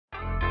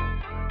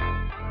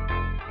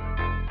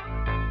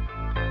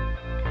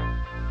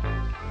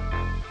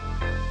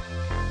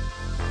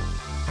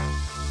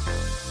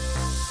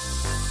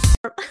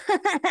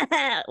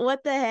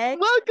What the heck?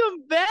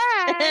 Welcome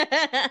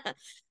back.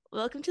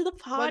 Welcome to the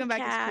podcast. Welcome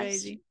back is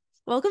crazy.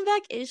 Welcome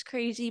back is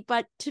crazy,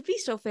 but to be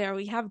so fair,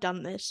 we have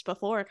done this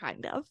before,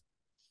 kind of.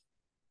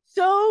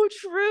 So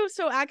true.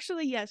 So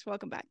actually, yes,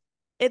 welcome back.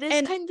 It is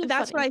and kind of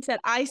that's funny. what I said.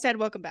 I said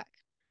welcome back.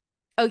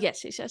 Oh,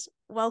 yes, he says,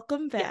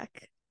 welcome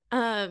back.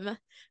 Yeah.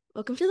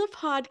 Welcome to the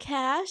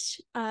podcast.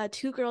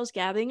 Two girls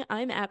gabbing.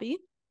 I'm Abby.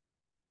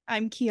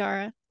 I'm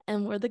Kiara.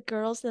 And we're the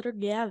girls that are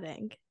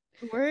gabbing.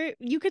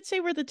 You could say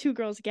we're the two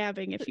girls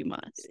gabbing if you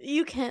must.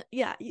 You can,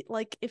 yeah,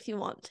 like if you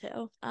want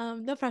to.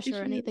 No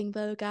pressure or anything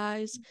though,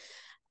 guys.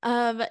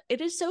 It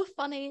is so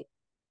funny.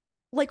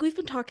 Like, we've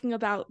been talking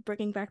about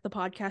bringing back the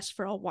podcast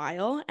for a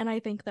while, and I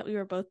think that we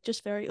were both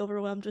just very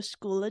overwhelmed with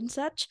school and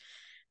such.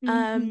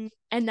 And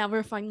now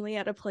we're finally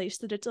at a place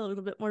that it's a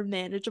little bit more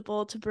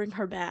manageable to bring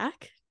her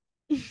back.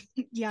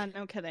 Yeah,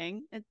 no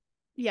kidding.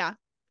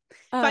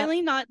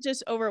 Finally not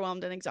just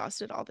overwhelmed and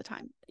exhausted all the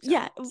time. So.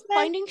 Yeah,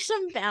 finding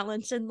some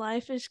balance in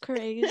life is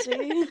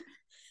crazy.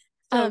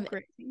 So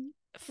crazy.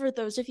 For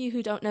those of you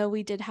who don't know,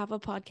 we did have a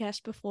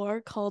podcast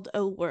before called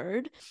A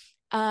Word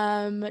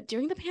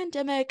during the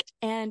pandemic,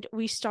 and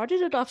we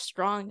started it off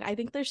strong. I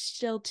think there's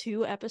still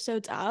 2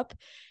 episodes up,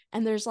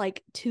 and there's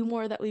like 2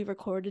 more that we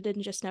recorded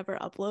and just never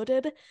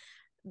uploaded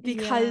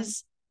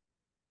because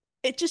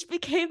it just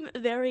became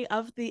very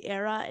of the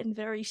era and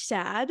very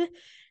sad.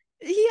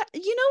 Yeah,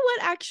 you know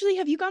what? Actually,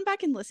 have you gone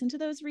back and listened to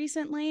those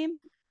recently?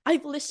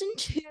 I've listened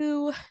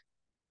to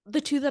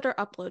the 2 that are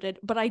uploaded,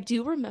 but I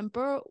do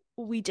remember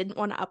we didn't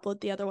want to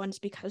upload the other ones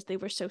because they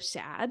were so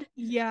sad.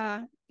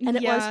 Yeah. And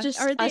it was just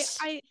us.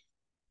 I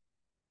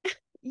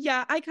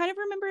kind of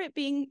remember it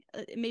being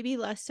maybe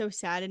less so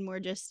sad and more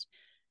just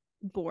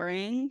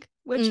boring,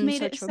 which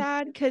made it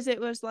sad because it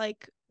was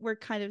like we're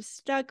kind of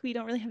stuck. We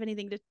don't really have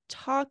anything to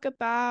talk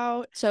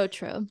about. So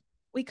true.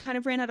 We kind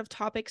of ran out of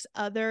topics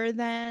other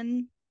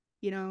than,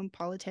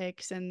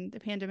 politics and the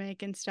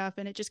pandemic and stuff.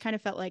 And it just kind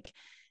of felt like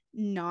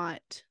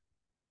not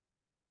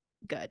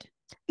good.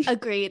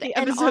 Agreed. The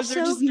episodes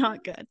are just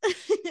not good.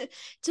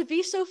 To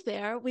be so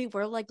fair, we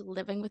were like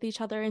living with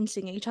each other and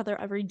seeing each other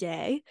every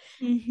day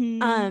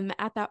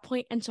at that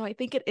point. And so I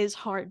think it is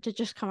hard to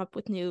just come up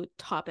with new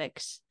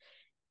topics.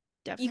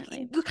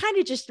 Definitely. You kind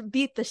of just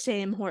beat the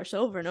same horse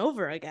over and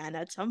over again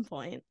at some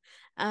point.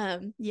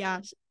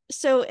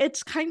 So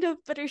it's kind of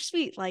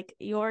bittersweet. Like,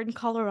 you're in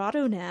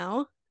Colorado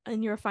now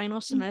in your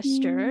final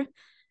semester.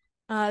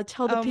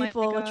 Tell the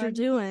people what you're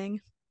doing.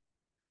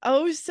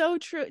 Oh, so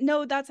true.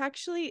 No, that's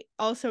actually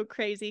also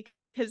crazy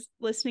because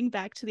listening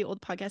back to the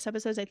old podcast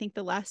episodes, I think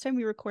the last time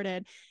we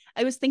recorded,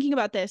 I was thinking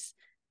about this.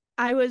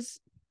 I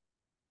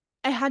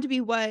had to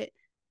be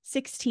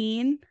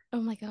 16?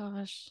 Oh my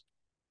gosh.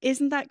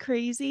 Isn't that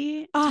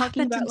crazy?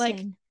 Talking about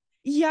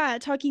insane.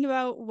 Talking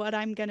about what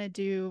I'm gonna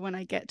do when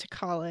I get to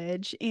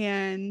college.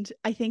 And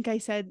I think I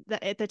said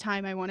that at the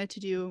time I wanted to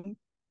do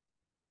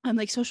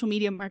like social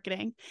media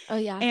marketing. Oh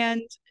yeah.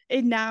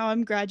 And now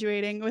I'm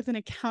graduating with an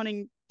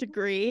accounting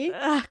degree.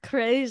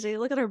 Crazy.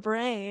 Look at her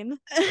brain.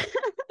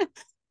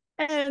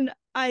 And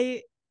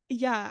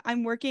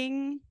I'm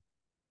working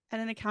at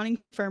an accounting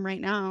firm right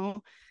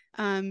now,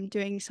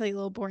 doing silly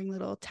little boring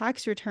little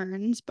tax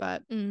returns,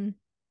 but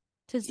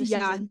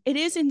season. It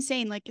is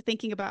insane, like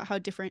thinking about how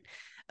different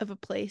of a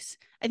place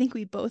I think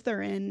we both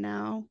are in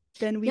now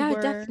than we were.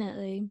 Yeah,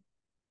 definitely.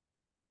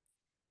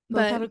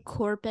 Both out of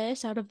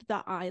Corpus, out of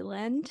the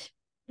island.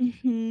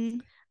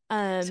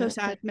 So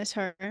sad. Miss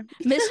her,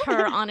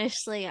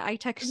 honestly. I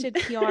texted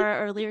Kiara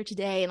earlier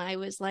today and I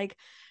was like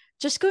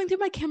just going through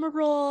my camera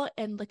roll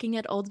and looking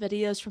at old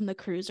videos from the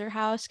Cruiser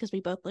house because we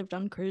both lived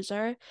on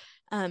Cruiser,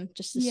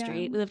 just the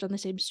street. We lived on the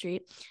same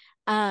street.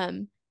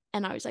 And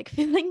I was like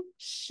feeling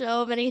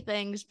so many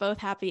things, both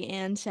happy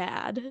and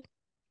sad.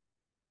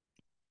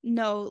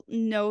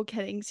 No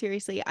kidding.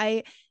 Seriously.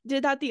 I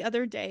did that the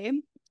other day.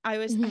 I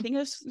think I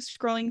was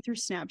scrolling through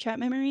Snapchat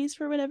memories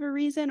for whatever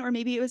reason, or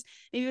maybe it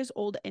was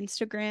old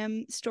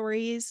Instagram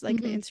stories,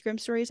 like the Instagram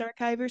stories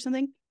archive or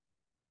something.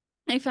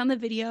 I found the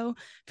video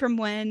from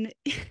when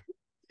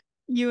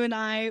you and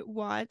I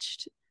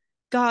watched,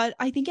 God,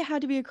 I think it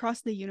had to be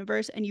Across the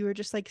Universe, and you were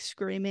just like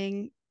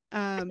screaming.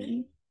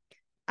 I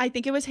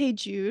think it was Hey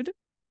Jude.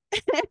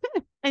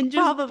 And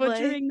just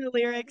butchering the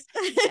lyrics,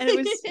 and it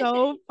was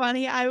so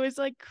funny. I was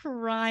like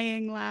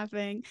crying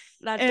laughing.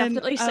 That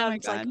definitely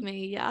sounds like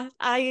me. Yeah,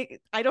 I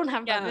don't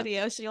have that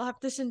video, so you'll have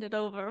to send it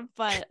over,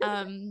 but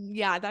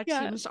that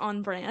seems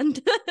on brand.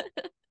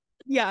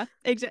 Yeah,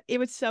 exactly. It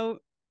was so,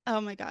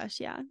 oh my gosh.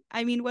 Yeah,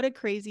 I mean, what a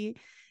crazy,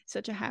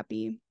 such a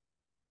happy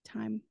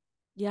time.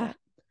 Yeah.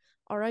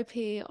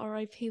 R.I.P.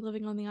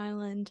 living on the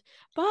island.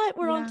 But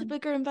we're on to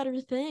bigger and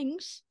better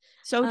things.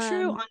 So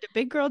true. On to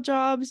big girl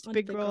jobs,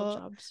 big girl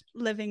jobs,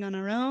 living on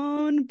our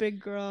own, big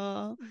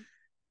girl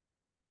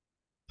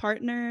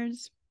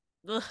partners.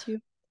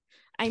 Too.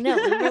 I know.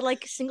 We were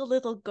like single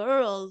little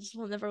girls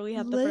whenever we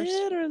had the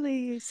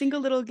literally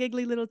single little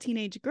giggly little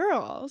teenage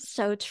girls.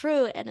 So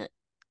true. And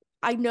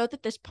I know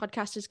that this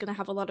podcast is going to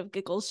have a lot of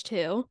giggles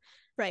too.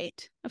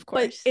 Right. Of But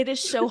course. it is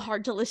so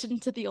hard to listen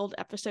to the old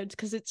episodes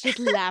because it's just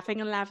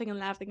laughing and laughing and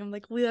laughing. I'm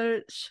like,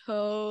 we're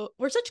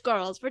such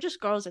girls. We're just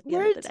girls at the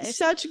end We're of the day.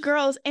 such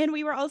girls. And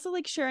we were also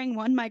like sharing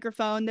one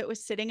microphone that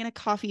was sitting in a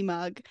coffee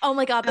mug. Oh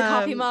my God, the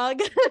coffee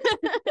mug.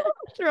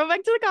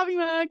 Throwback to the coffee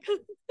mug.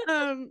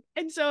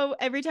 And so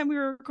every time we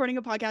were recording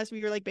a podcast,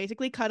 we were like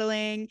basically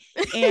cuddling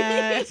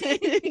and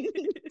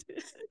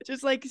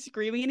just like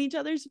screaming in each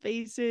other's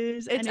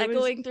faces. It's And it was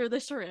echoing through the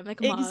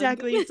ceramic mug.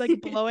 exactly, it's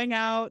like blowing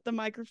out the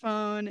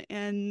microphone.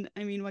 And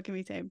I mean, what can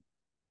we say?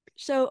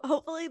 So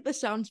hopefully this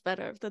sounds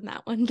better than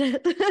that one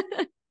did.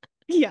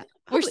 Yeah,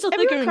 We're still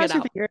everyone figuring cross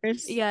it your out.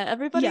 fingers. Yeah,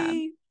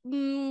 everybody.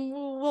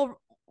 We'll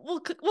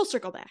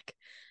circle back.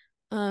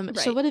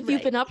 So what have you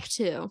been up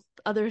to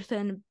other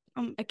than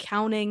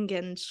accounting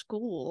and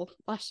school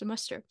last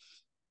semester?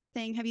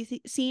 Have you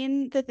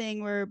seen the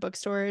thing where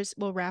bookstores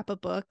will wrap a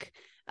book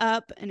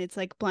up and it's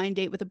like blind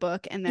date with a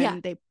book and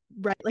then they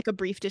write like a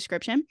brief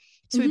description?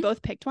 So we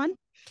both picked one.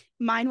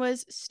 Mine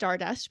was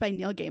Stardust by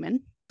Neil Gaiman.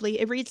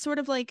 It reads sort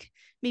of like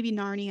maybe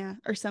Narnia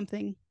or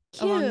something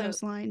along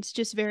those lines.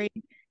 Just very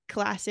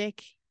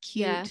classic,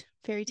 cute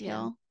fairy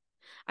tale.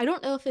 I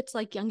don't know if it's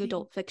like young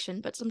adult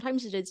fiction, but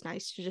sometimes it is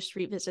nice to just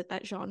revisit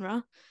that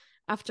genre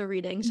after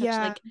reading such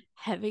like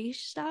heavy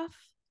stuff.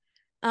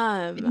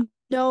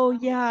 No,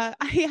 yeah.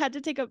 I had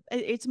to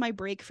it's my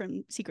break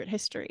from Secret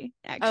History,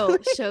 actually. Oh,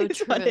 so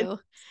true.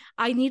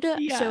 I need to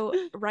so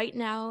Yeah. right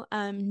now,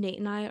 Nate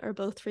and I are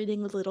both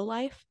reading Little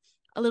Life,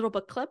 a little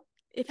book club,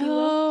 if you will.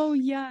 Oh,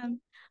 yeah.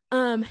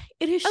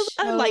 It is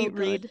a light good.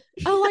 read.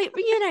 A light,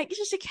 it's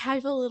just a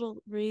casual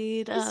little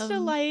read. Just a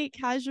light,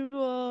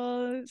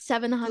 casual,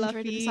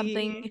 700 and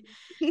something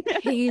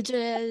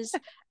pages.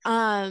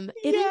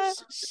 It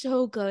is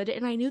so good,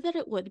 and I knew that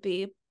it would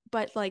be,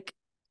 but like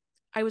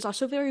I was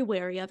also very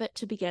wary of it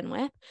to begin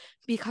with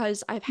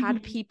because I've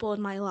had people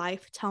in my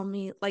life tell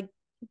me like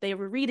they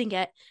were reading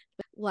it,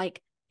 like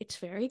it's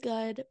very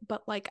good,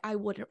 but like I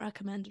wouldn't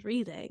recommend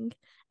reading,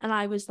 and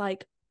I was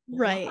like,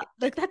 right, what?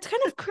 Like that's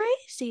kind of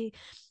crazy.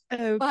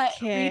 Okay. But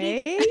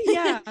reading,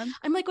 yeah.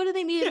 I'm like, what do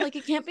they mean? Like,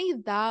 it can't be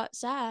that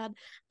sad.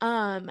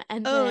 And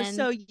then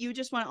so you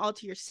just want it all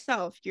to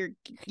yourself. You're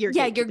you're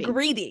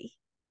greedy.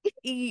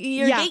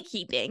 You're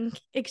gatekeeping.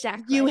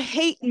 Exactly. You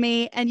hate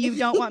me and you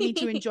don't want me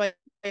to enjoy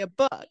a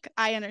book.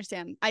 I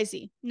understand. I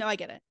see. No, I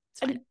get it. It's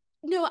fine.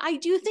 No, I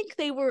do think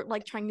they were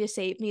like trying to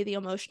save me the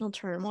emotional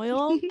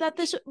turmoil that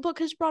this book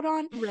has brought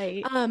on.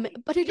 Right.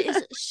 But it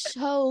is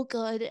so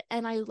good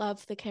and I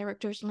love the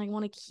characters and I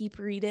want to keep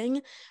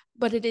reading,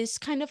 but it is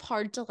kind of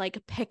hard to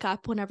like pick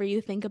up whenever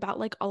you think about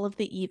like all of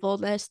the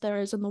evilness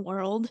there is in the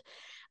world.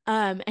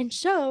 And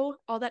so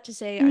all that to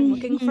say, I'm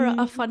looking for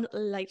a fun,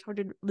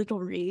 lighthearted little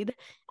read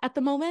at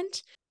the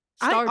moment.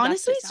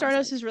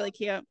 Stardust is really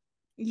cute.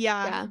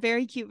 Yeah,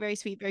 very cute, very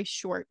sweet, very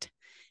short,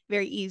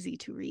 very easy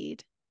to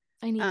read.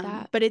 I need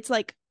that. But it's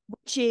like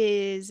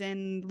witches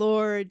and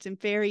lords and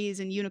fairies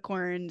and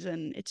unicorns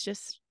and it's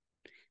just,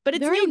 but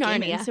it's very Neil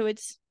Gaiman, so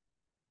it's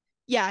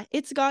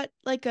got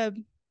like a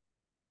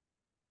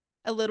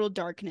little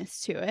darkness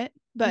to it,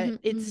 but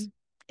it's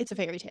a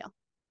fairy tale.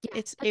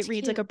 Yeah, it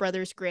reads cute. Like a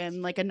Brothers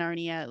Grimm, like a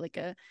Narnia, like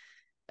a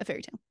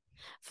fairy tale.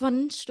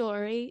 Fun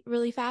story,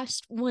 really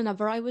fast.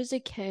 Whenever I was a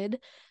kid,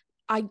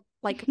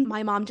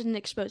 my mom didn't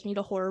expose me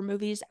to horror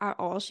movies at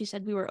all. She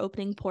said we were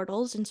opening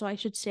portals and so I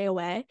should stay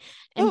away.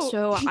 And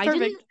so I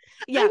didn't.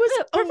 Yeah,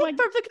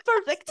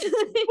 perfect.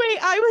 Wait,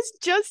 I was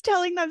just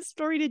telling that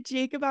story to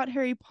Jake about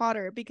Harry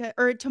Potter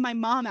or to my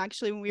mom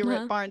actually when we were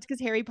at Barnes because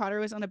Harry Potter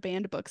was on a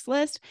banned books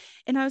list.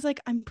 And I was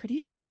like, I'm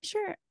pretty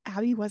sure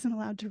Abby wasn't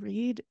allowed to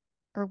read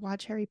or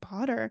watch Harry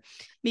Potter.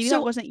 Maybe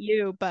that wasn't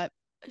you, but.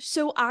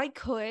 So I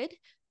could.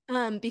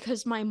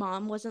 Because my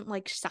mom wasn't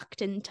like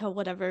sucked into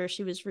whatever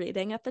she was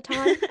reading at the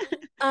time.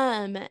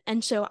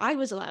 And so I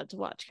was allowed to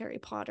watch Harry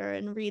Potter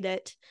and read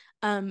it.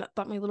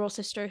 But my little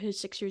sister, who's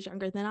 6 years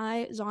younger than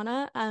I,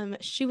 Zana,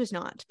 she was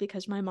not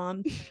because my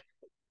mom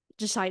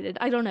decided,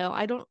 I don't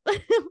know.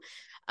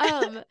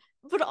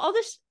 But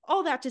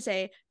all that to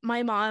say,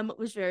 my mom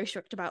was very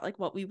strict about like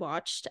what we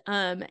watched.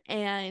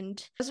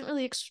 And wasn't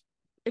really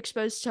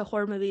exposed to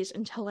horror movies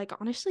until like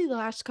honestly the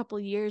last couple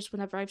of years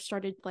whenever I've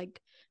started like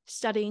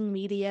studying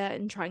media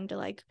and trying to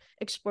like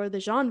explore the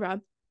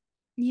genre.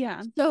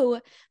 Yeah. So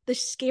the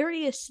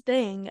scariest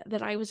thing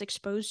that I was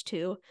exposed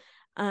to,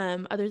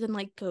 other than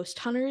like ghost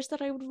hunters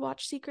that I would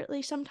watch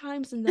secretly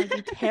sometimes and I'd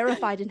be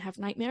terrified and have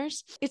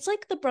nightmares, it's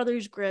like the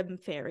Brothers Grimm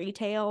fairy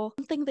tale,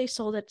 something they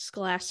sold at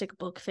Scholastic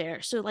Book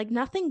Fair. So like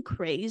nothing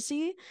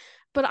crazy.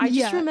 But I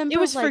just remember it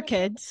was like, for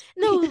kids.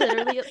 No,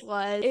 literally it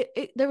was.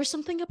 There was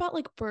something about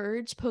like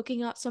birds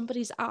poking out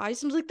somebody's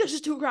eyes. I was like, this is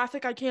too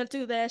graphic. I can't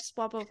do this.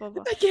 Blah blah blah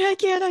blah. I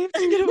can't. I have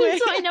to get away.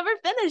 So I never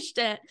finished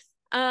it.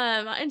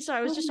 And so I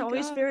was just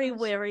always very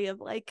wary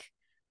of like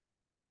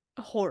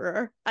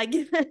horror. I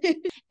get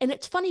it. And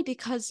it's funny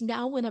because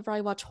now whenever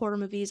I watch horror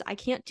movies, I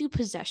can't do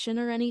possession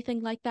or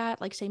anything like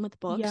that. Like same with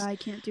books. Yeah, I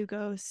can't do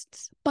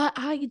ghosts. But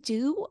I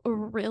do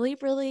really,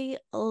 really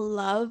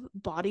love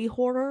body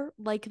horror.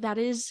 Like that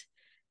is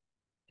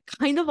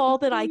kind of all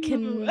that I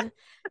can digest.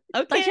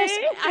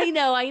 Okay.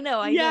 I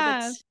know Yeah.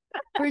 that's,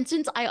 for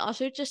instance, I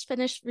also just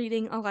finished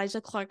reading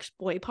Eliza Clark's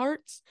Boy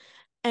Parts,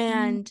 Mm,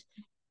 and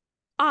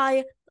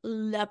I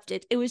loved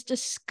it. It was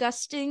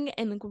disgusting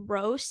and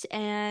gross,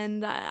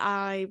 and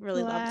I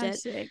really loved it.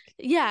 classic.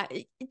 Yeah,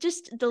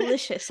 just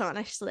delicious,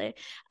 honestly.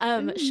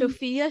 Mm.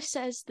 Sophia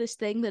says this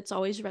thing that's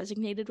always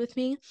resonated with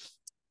me,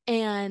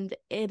 and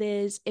it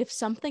is, if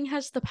something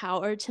has the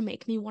power to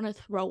make me want to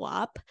throw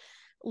up,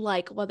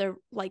 like whether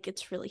like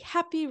it's really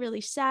happy,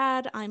 really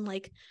sad, I'm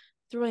like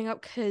throwing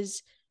up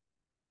because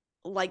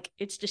like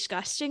it's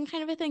disgusting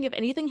kind of a thing. If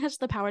anything has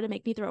the power to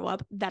make me throw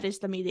up, that is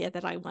the media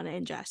that I want to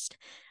ingest.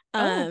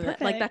 Oh, Like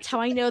that's perfect.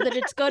 how I know that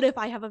it's good, if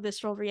I have a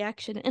visceral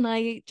reaction. And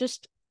I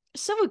just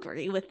so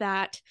agree with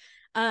that.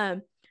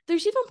 Um,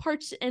 there's even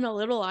parts in A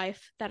Little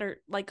Life that are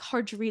like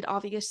hard to read,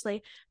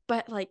 obviously,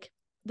 but like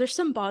there's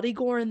some body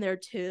gore in there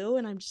too,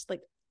 and I'm just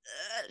like,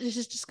 this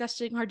is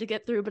disgusting, hard to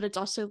get through, but it's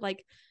also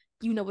like,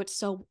 it's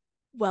so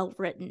well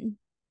written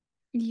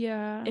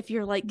Yeah. if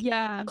you're like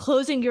Yeah.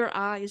 closing your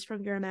eyes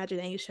from your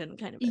imagination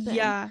kind of a thing.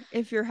 Yeah.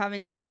 If you're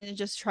having to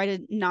just try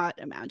to not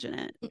imagine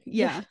it. Yeah.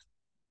 Yeah.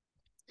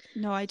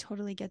 No, I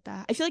totally get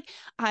that. I feel like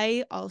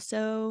I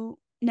also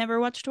never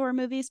watched horror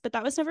movies, but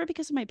that was never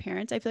because of my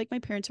parents. I feel like my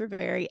parents were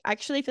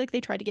actually, I feel like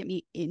they tried to get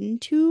me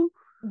into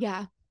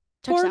Yeah.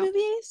 Checks horror out.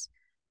 movies.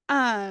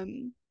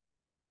 Um,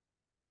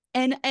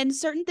 and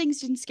certain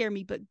things didn't scare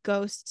me, but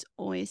ghosts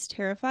always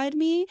terrified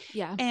me.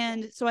 Yeah.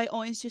 And so I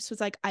always just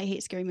was like, I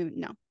hate scary movies.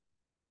 No,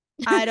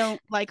 I don't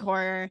like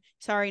horror.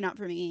 Sorry, not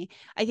for me.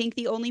 I think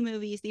the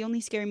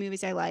only scary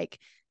movies I like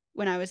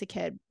when I was a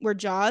kid were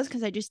Jaws,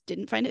 because I just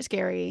didn't find it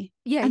scary.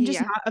 Yeah, I'm just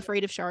yeah. not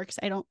afraid of sharks.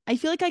 I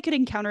feel like I could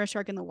encounter a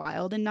shark in the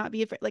wild and not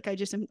be afraid. Like I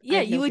Yeah,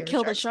 have you no would fear of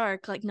kill the sharks.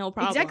 shark, like no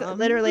Exactly. problem.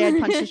 Literally, I'd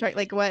punch the shark.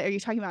 Like, what are you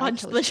talking about? I'd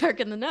Punch kill a the shark. shark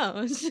in the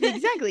nose.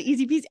 Exactly.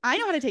 Easy peasy. I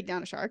know how to take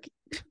down a shark.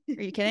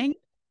 Are you kidding?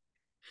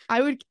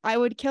 I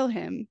would kill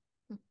him.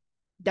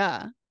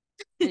 Duh.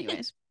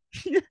 Anyways.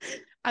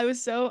 I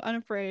was so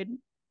unafraid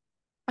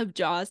of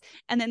Jaws.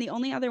 And then the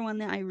only other one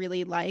that I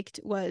really liked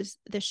was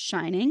The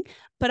Shining.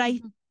 But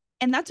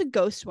and that's a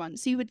ghost one.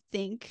 So you would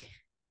think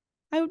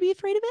I would be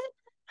afraid of it.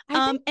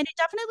 I think, And it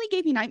definitely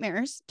gave me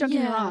nightmares. Don't get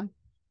me yeah. wrong.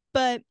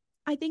 But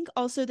I think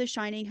also The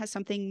Shining has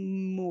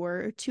something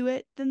more to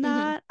it than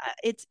that.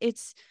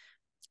 It's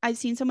I've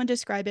seen someone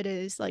describe it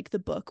as like the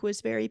book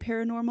was very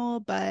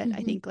paranormal, but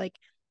I think like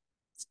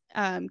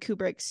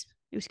Kubrick's,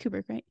 it was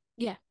Kubrick, right?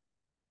 Yeah.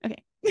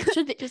 Okay.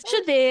 Should be, Just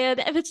should be.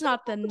 If it's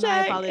not, then I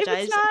check. If it's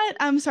apologize. not,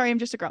 I'm sorry, I'm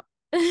just a girl.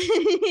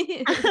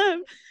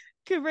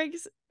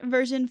 Kubrick's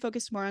version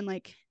focused more on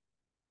like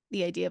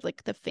the idea of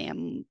like the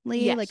family,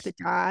 like the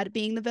Yes. dad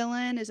being the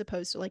villain as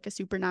opposed to like a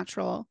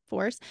supernatural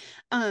force.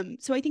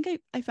 So I think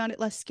I found it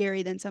less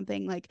scary than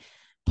something like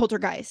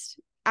Poltergeist.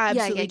 Yeah,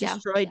 Absolutely yeah,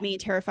 destroyed me,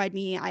 terrified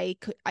me. I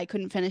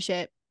couldn't finish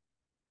it.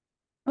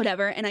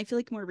 Whatever. And I feel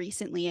like more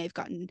recently I've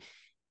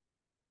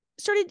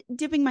started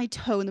dipping my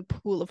toe in the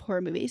pool of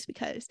horror movies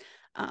because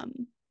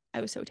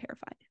I was so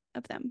terrified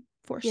of them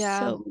for yeah.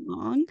 so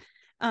long.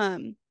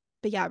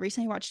 But yeah,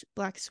 recently I watched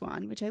Black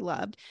Swan, which I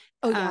loved.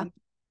 Oh, yeah.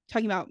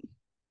 Talking about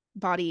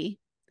body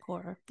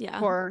Horror. Yeah.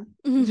 horror.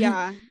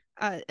 Yeah.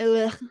 That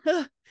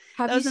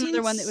Have you was seen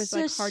another one that was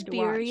like hard to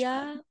watch. But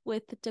Suspiria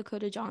with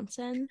Dakota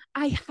Johnson?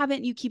 I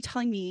haven't. You keep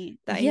telling me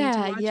that I need to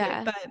Yeah, watch it,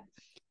 yeah. but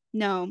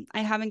no,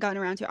 I haven't gotten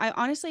around to it. I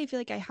honestly feel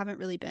like I haven't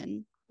really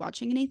been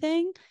watching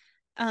anything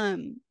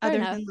Fair other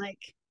enough. than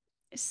like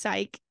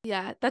Psych.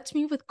 Yeah, that's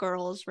me with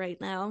girls right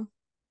now.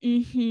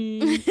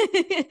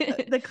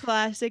 The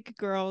classic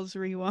girls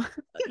rewind.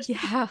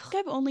 Yeah.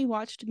 I've only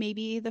watched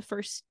maybe the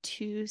first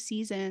 2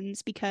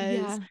 seasons because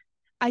Yeah.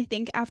 I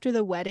think after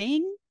the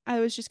wedding, I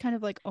was just kind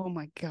of like, oh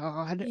my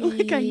God,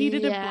 like I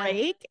needed a Yeah.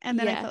 break. And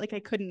then I Yeah. felt like I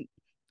couldn't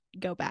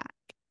go back.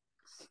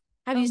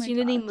 Have Oh you my seen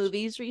any gosh.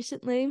 movies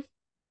recently?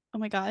 Oh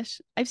my gosh.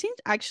 I've seen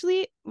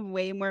actually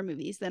way more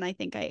movies than I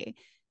think I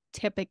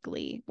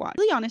typically watch.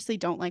 I really honestly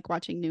don't like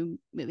watching new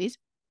movies,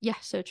 Yeah,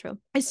 so true.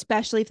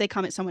 especially if they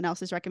come at someone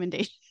else's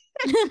recommendation.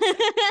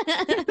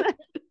 I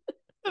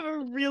have a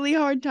really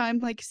hard time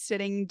like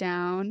sitting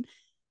down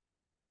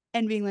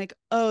and being like,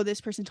 oh,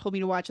 this person told me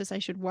to watch this. I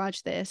should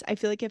watch this. I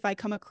feel like if I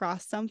come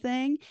across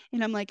something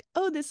and I'm like,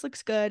 oh, this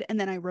looks good. And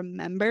then I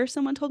remember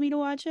someone told me to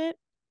watch it,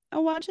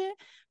 I'll watch it.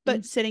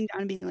 But sitting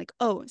down and being like,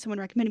 oh, someone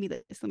recommended me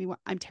this.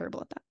 I'm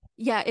terrible at that.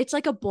 Yeah, it's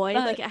like a boy.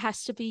 But Like it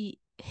has to be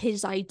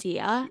his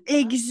idea.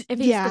 If he's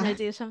gonna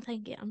do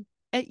something,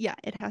 yeah. Yeah,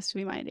 it has to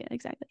be my idea.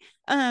 Exactly.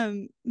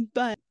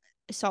 But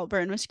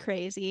Saltburn was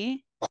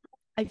crazy.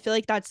 I feel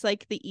like that's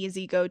like the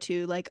easy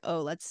go-to, like,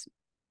 oh,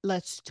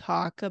 let's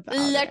talk about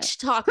Let's it.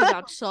 talk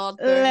about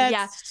Saltburn.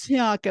 Yeah. Let's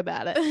talk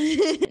about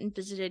it. And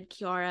visited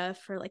Kiara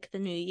for like the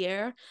new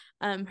year.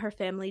 Her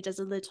family does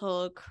a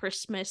little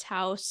Christmas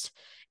house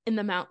in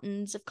the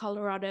mountains of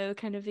Colorado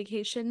kind of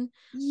vacation.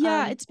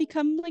 Yeah, it's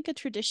become like a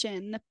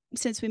tradition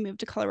since we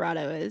moved to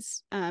Colorado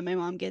is my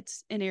mom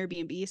gets an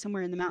Airbnb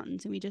somewhere in the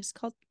mountains and we just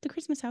call it the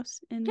Christmas house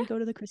and we go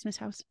to the Christmas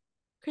house.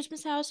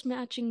 Christmas house,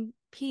 matching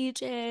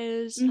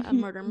PJs, a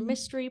murder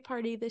mystery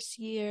party this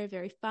year.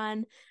 Very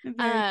fun. Very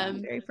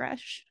fun, very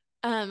fresh.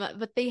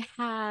 But they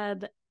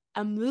had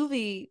a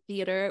movie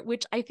theater,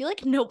 which I feel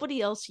like nobody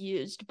else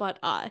used but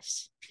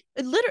us.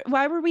 Literally,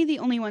 why were we the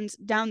only ones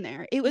down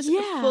there? It was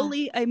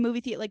fully a movie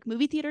theater, like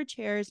movie theater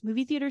chairs,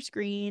 movie theater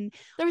screen.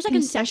 There was like a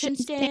concession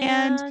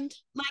stand,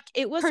 like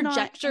it was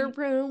projector not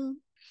room.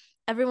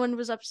 Everyone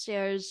was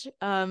upstairs,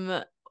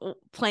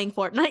 playing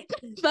Fortnite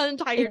the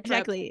entire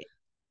exactly. trip.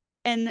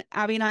 And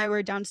Abby and I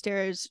were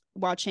downstairs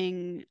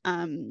watching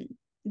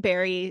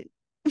Barry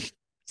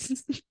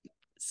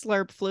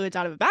slurp fluids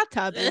out of a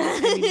bathtub. And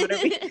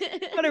I mean,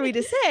 what are we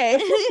to say?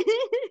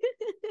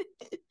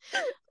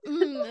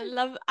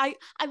 I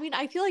mean,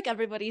 I feel like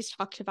everybody's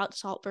talked about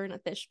Saltburn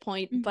at this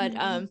point, but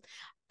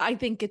I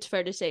think it's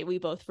fair to say we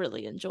both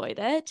really enjoyed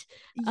it.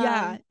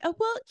 Yeah.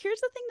 Well,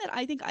 here's the thing that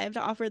I think I have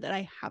to offer that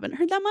I haven't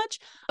heard that much.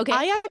 Okay.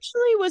 I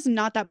actually was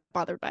not that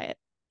bothered by it.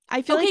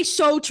 I feel like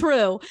so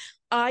true.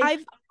 I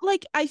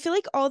feel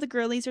like all the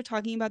girlies are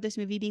talking about this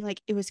movie being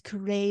like, it was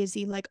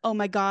crazy, like, oh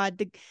my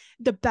god,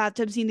 the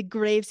bathtub scene, the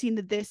grave scene,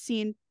 this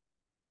scene.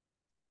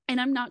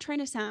 And I'm not trying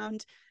to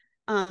sound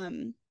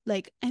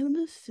like I'm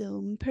a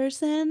film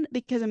person,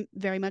 because I'm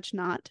very much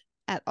not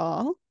at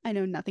all. I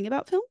know nothing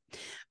about film.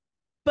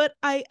 But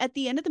at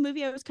the end of the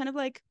movie, I was kind of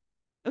like,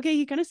 okay,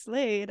 he kind of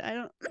slayed. I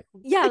don't.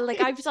 Yeah,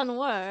 like I've done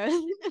worse.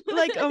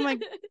 Like, oh my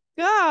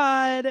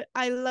god,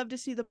 I love to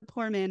see the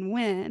poor man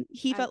win.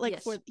 He felt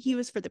like he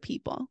was for the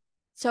people.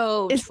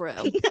 So true.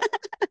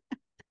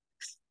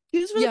 He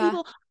was for the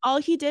people. All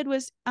he did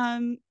was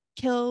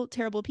kill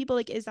terrible people.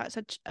 Like, is that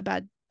such a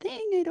bad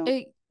thing? I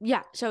don't.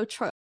 Yeah, so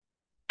true.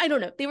 I don't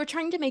know. They were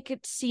trying to make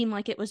it seem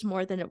like it was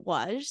more than it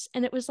was.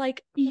 And it was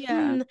like,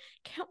 can't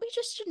we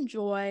just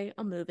enjoy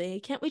a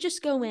movie? Can't we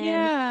just go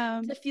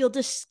in to feel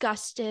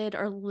disgusted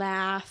or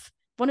laugh,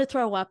 want to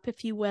throw up,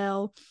 if you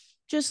will?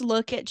 Just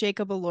look at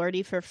Jacob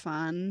Elordi for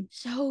fun.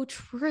 So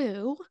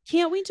true.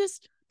 Can't we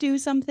just do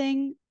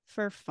something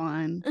for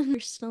fun?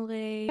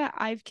 Personally,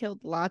 I've killed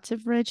lots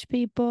of rich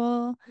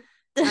people.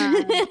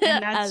 And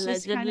that's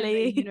just kind of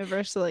a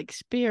universal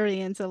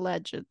experience,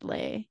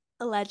 allegedly.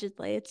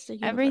 It's the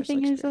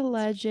everything is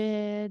alleged.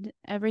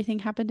 Everything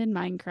happened in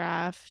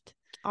Minecraft,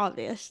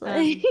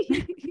 obviously.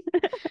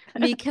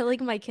 Me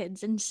killing my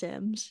kids in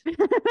Sims.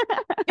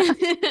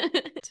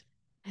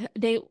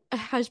 They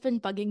has been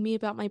bugging me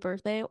about my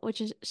birthday, which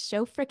is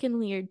so freaking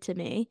weird to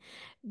me,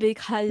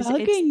 because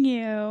bugging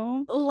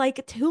you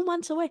like 2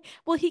 months away.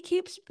 Well, he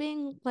keeps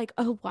being like,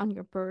 "Oh, on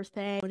your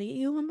birthday, what do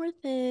you one more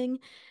thing?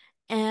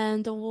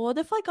 And what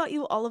if I got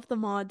you all of the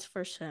mods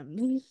for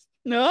Sims?"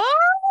 No.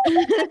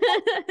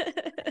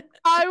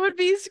 I would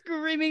be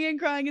screaming and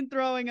crying and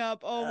throwing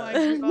up. Oh my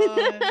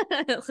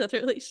god.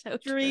 Literally so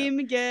dream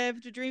true.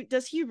 gift.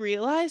 Does he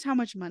realize how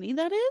much money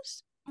that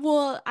is?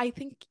 Well, I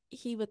think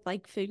he would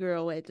like figure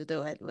a way to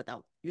do it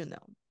without,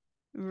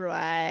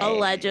 right,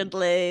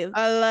 allegedly. He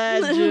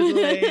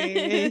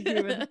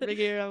would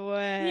figure a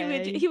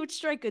way. He would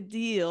strike a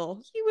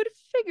deal. He would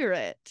figure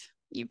it,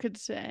 you could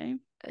say.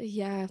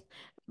 Yeah.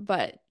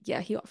 But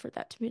yeah, he offered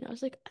that to me, and I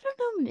was like, I don't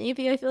know,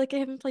 maybe. I feel like I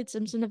haven't played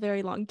Sims in a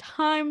very long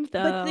time,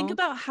 though. But think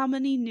about how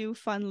many new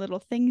fun little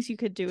things you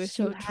could do if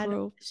you had.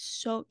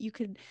 So you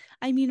could.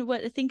 I mean,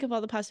 think of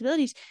all the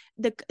possibilities.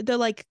 The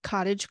like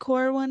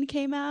cottagecore one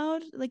came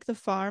out, like the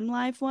farm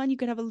life one. You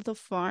could have a little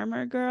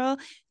farmer girl.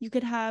 You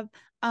could have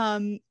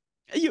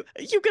you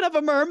could have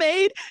a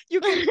mermaid. You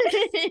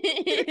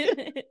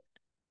could.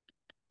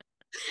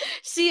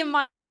 See, in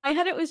my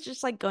head, it was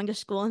just like going to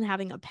school and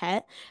having a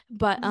pet,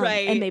 but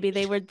and maybe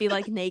they would be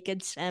like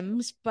naked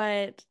Sims,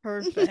 but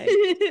perfect.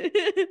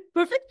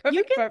 Perfect.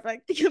 You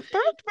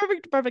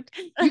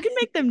can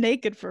make them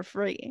naked for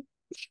free.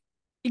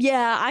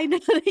 Yeah, I know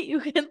that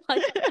you can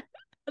like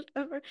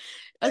whatever.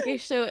 Okay,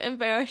 so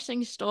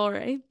embarrassing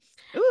story.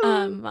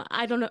 Ooh.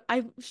 I don't know.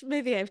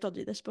 Maybe I've told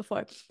you this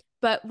before,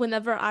 but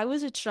whenever I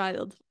was a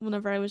child,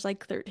 whenever I was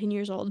like 13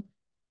 years old,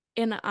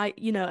 and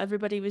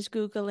everybody was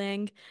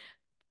Googling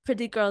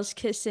pretty girls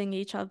kissing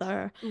each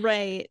other,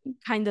 right?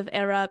 Kind of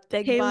era,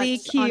 big Haley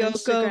butts on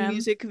Instagram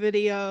music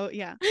video,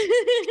 yeah.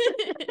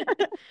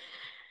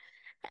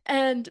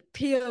 And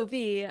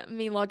POV,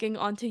 me logging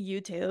onto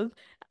YouTube,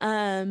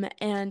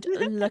 and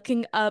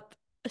looking up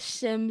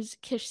Sims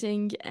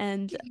kissing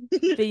and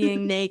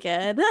being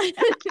naked.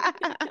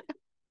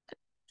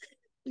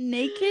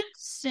 Naked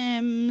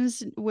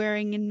Sims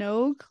wearing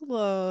no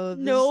clothes.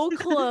 No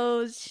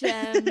clothes,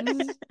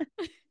 Sims.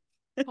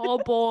 Oh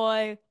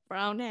boy,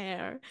 brown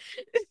hair.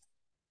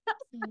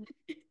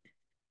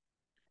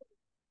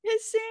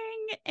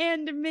 Kissing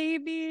and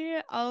maybe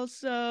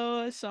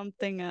also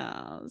something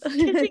else.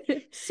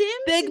 Kissing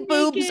Sims. Big naked.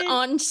 Boobs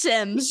on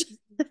Sims.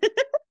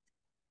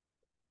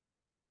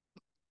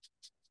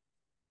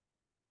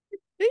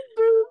 Big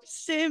boobs,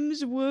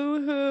 Sims,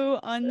 woohoo,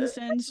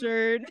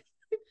 uncensored.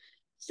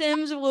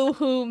 Sims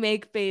woohoo,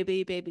 make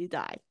baby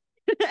die.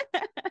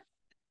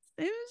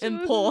 Sims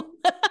and pull.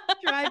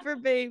 Try for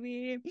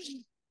baby.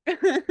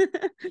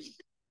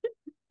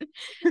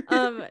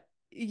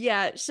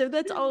 Yeah, so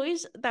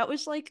that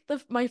was like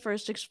my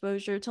first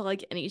exposure to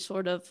like any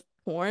sort of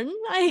porn,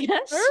 I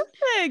guess.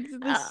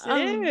 Perfect. The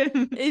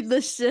Sims.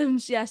 The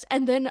Sims, yes.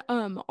 And then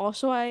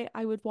also I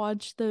would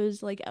watch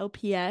those like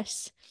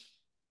LPS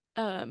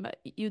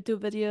YouTube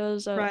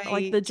videos of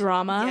like the Right.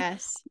 drama.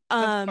 Yes,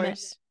 of Um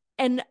course.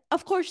 and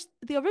of course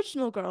the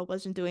original girl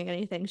wasn't doing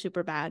anything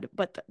super bad,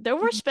 but there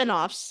were Mhm.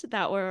 spin-offs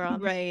that were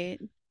Right.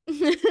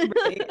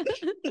 Right.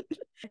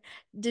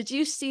 Did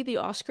you see the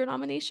Oscar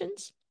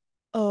nominations?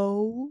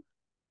 Oh,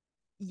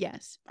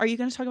 yes. Are you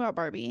going to talk about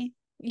Barbie?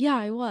 Yeah,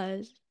 I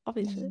was,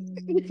 obviously.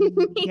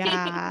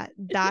 Yeah,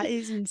 that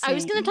is I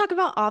was gonna insane. talk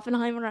about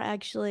Oppenheimer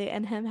actually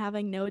and him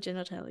having no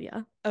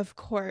genitalia. Of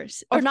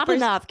course. Or Of not course,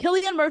 enough.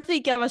 Cillian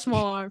Murphy, give us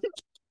more.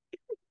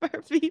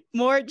 Barbie,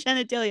 more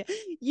genitalia.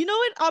 You know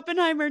what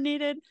Oppenheimer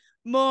needed?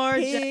 More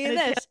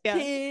Penis.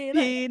 genitalia. Penis.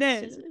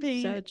 Penis.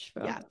 Penis. So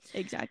true. Yeah,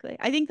 exactly.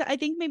 I think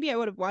maybe I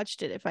would have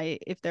watched it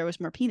if there was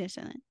more penis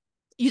in it.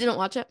 You didn't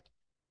watch it?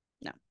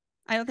 No.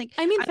 I don't think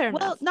I mean, fair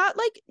well, enough.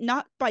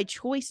 not by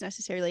choice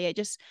necessarily. I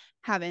just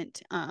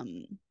haven't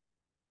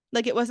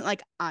like it wasn't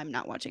like I'm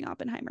not watching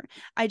Oppenheimer.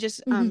 I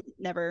just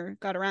never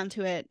got around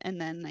to it, and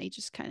then I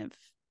just kind of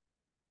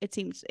it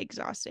seems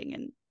exhausting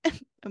and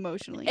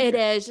emotionally It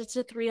draining. is. It's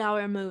a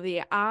 3-hour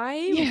movie. I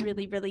Yeah.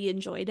 really, really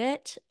enjoyed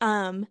it.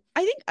 I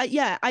think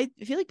yeah, I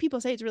feel like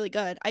people say it's really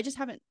good. I just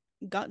haven't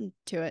gotten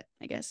to it,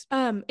 I guess.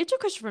 It's a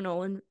Christopher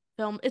Nolan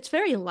film. It's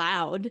very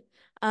loud.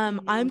 I'm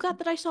glad Mm.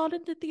 that I saw it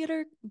in the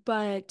theater,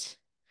 but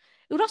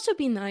it would also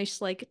be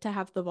nice, like, to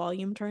have the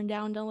volume turned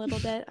down a little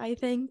bit, I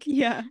think.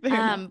 Yeah, fair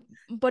enough.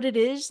 But it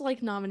is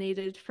like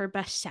nominated for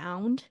Best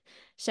Sound,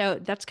 so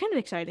that's kind of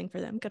exciting for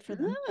them. Good for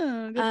them.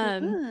 Oh, good for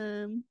Um,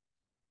 them.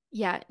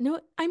 yeah,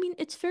 no, I mean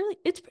it's pretty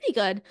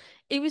good.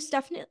 It was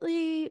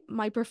definitely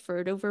my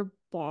preferred over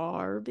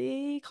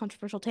Barbie.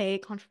 Controversial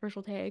take,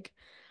 controversial take.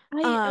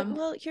 I Um,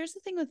 well, here's the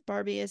thing with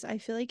Barbie is I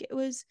feel like it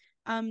was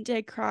did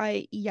I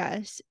cry?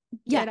 Yes.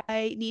 yeah, Did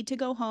I need to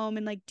go home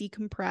and like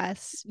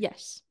decompress?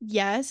 yes,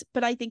 Yes,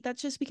 but I think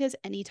that's just because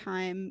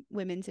anytime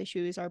women's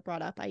issues are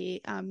brought up,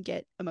 I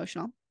get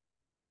emotional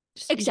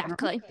just in general.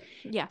 exactly.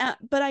 Yeah,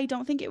 But I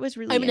don't think it was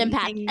I'm really an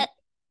empath.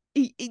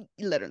 anything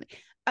literally.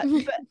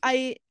 But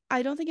I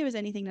don't think it was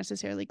anything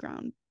necessarily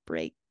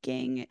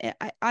groundbreaking.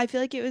 I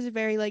feel like it was a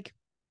very like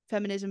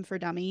feminism for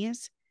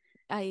dummies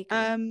I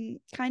agree.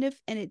 kind of,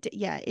 and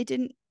yeah, it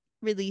didn't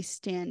really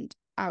stand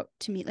out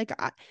to me. Like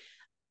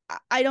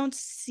I don't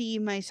see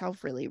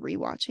myself really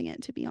rewatching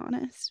it, to be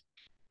honest.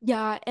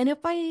 Yeah, and if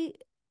I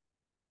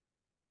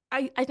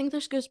think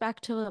this goes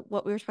back to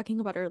what we were talking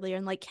about earlier,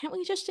 and like, can't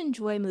we just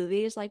enjoy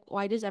movies? Like,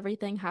 why does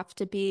everything have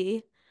to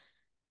be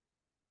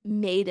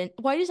made and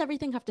why does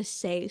everything have to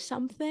say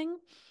something?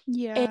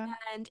 Yeah.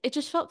 And it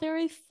just felt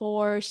very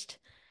forced.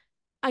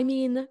 I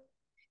mean,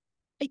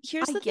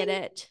 Here's I the get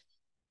thing. it.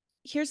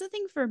 Here's the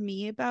thing for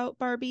me about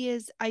Barbie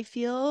is I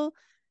feel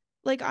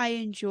like I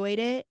enjoyed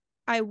it.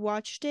 I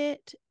watched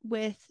it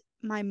with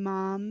my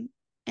mom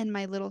and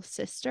my little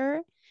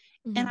sister,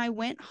 and Mhm. I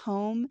went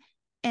home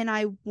and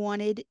I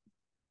wanted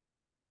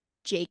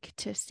Jake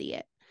to see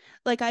it.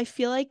 Like I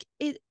feel like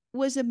it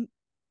was a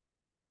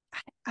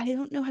I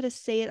don't know how to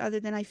say it other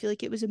than I feel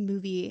like it was a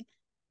movie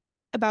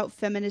about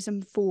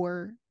feminism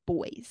for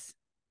boys.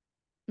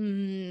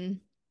 Mm,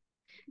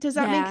 Does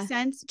that make yeah.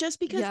 sense? Just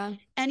because Yeah.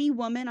 any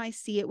woman I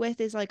see it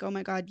with is like, oh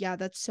my God, yeah,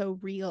 that's so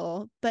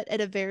real. But at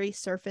a very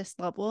surface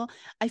level,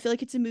 I feel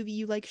like it's a movie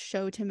you like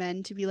show to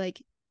men to be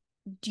like,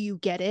 do you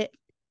get it?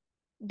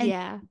 And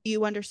Yeah. do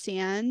you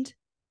understand?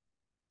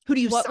 Who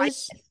do you What side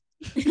was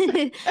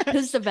with?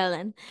 who's the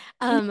villain?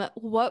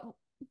 What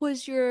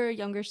was your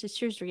younger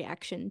sister's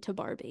reaction to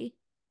Barbie?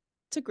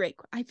 It's a great.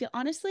 I feel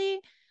honestly,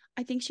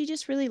 I think she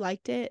just really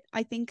liked it.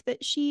 I think that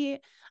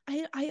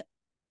I, I,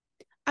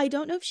 I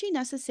don't know if she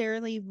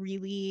necessarily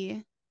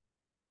really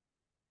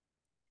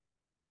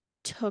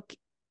took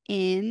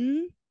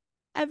in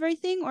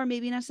everything or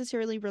maybe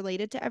necessarily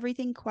related to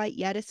everything quite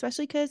yet,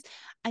 especially because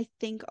I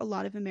think a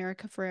lot of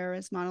America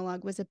Ferrera's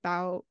monologue was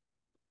about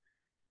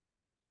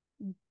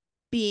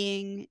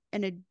being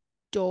an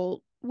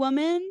adult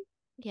woman.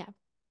 Yeah.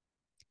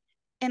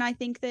 And I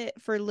think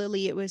that for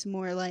Lily, it was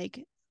more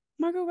like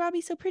Margot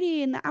Robbie's so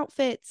pretty and the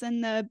outfits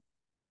and the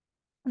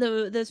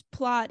this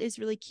plot is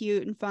really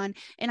cute and fun.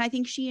 And I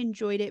think she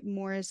enjoyed it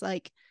more as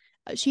like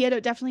she had a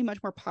definitely much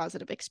more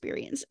positive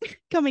experience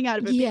coming out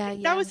of it being Yeah,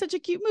 like, that yeah. was such a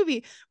cute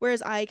movie.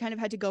 Whereas I kind of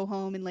had to go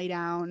home and lay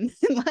down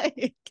and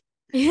like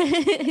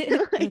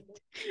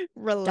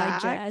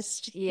relax.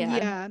 Digest. Yeah.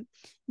 Yeah.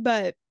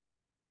 But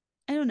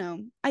I don't know.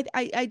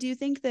 I do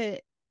think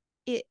that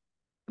it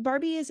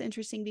Barbie is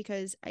interesting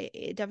because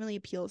it definitely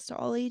appeals to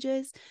all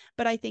ages,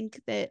 but I think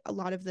that a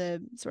lot of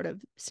the sort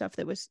of stuff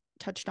that was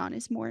touched on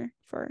is more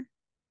for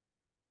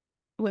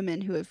women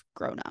who have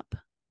grown up,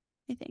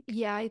 I think.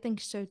 Yeah, I think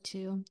so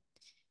too.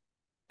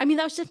 I mean,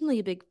 that was definitely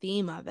a big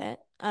theme of it,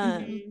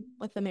 Mm-hmm.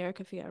 with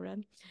America Fiera.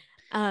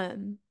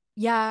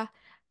 Yeah,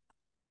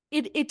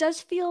 it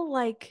does feel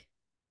like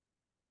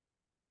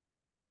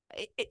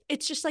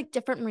it's just like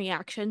different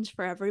reactions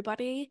for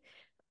everybody.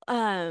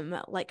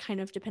 like kind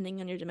of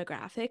depending on your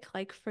demographic.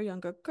 Like for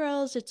younger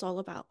girls, it's all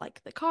about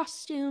like the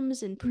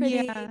costumes and pretty,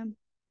 Yeah.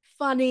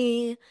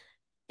 funny.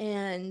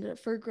 And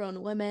for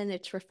grown women,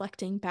 it's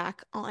reflecting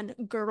back on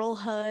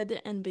girlhood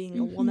and being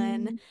a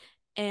woman Hmm.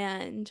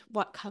 and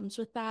what comes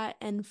with that.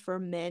 And for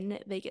men,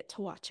 they get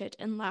to watch it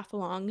and laugh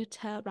along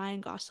to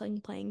Ryan Gosling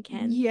playing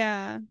Ken.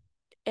 Yeah.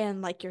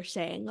 And like you're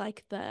saying,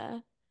 like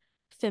the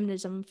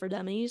feminism for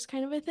dummies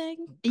kind of a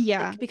thing.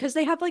 Yeah. Like because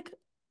they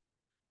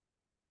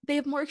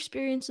have more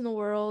experience in the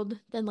world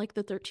than like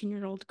the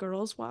 13-year-old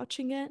girls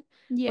watching it, or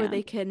Yeah.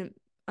 they can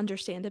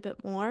understand a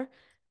bit more.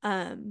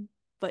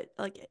 But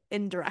like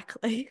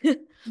indirectly.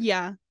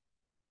 Yeah.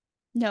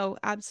 No,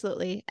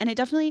 absolutely. And it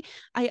definitely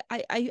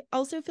I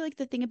also feel like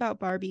the thing about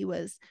Barbie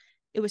was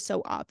it was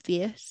so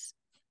obvious.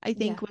 I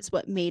think Yeah. was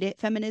what made it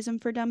feminism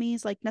for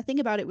dummies. Like nothing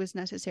about it was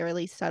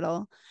necessarily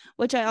subtle,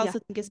 which I Yeah. also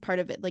think is part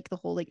of it, like the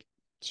whole like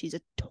she's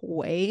a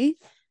toy,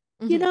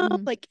 Hmm,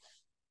 hmm. like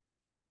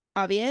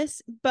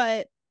obvious,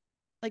 but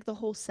like the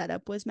whole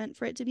setup was meant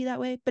for it to be that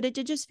way. But it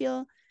did just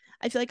feel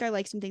I feel like I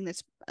like something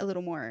that's a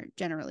little more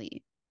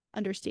generally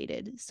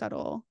understated,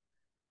 subtle,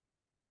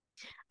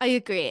 I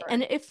agree. or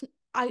And if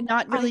I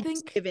not I really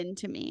just think given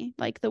to me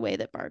like the way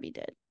that Barbie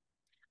did.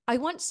 I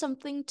want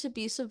something to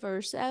be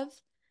subversive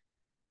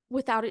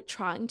without it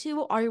trying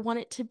to, or I want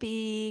it to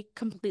be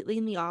completely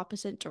in the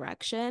opposite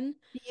direction.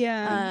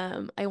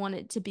 Yeah. I want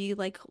it to be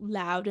like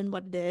loud in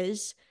what it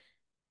is,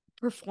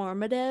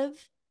 performative,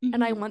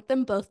 and I Hmm. want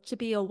them both to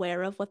be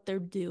aware of what they're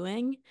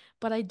doing,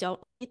 but I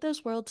don't need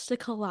those worlds to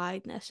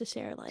collide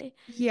necessarily.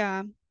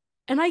 Yeah.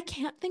 And I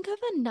can't think of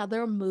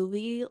another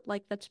movie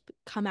like that's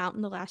come out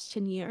in the last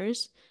 10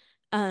 years.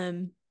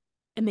 Um,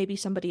 and maybe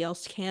somebody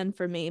else can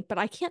for me, but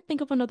I can't think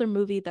of another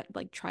movie that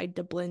like tried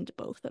to blend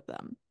both of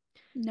them.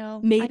 No,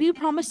 I Maybe can't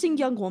Promising either.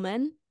 Young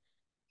Woman.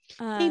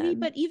 Maybe, Um,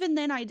 but even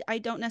then I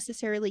don't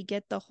necessarily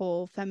get the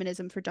whole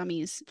feminism for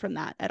dummies from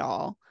that at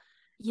all.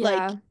 Like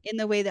yeah. in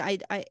the way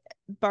that I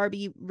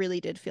Barbie really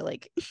did feel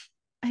like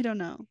I don't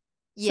know.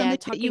 Yeah,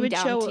 Something that you talking would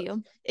down to show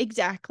you.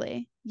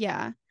 exactly.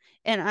 Yeah.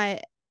 And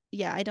I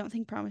don't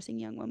think Promising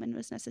Young Woman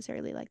was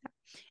necessarily like that.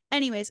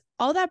 Anyways,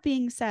 all that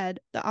being said,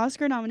 the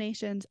Oscar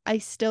nominations I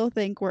still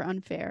think were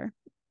unfair.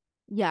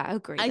 Yeah,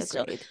 agreed, I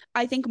still agreed.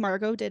 I think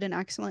Margot did an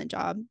excellent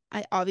job.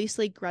 I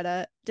obviously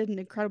Greta did an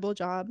incredible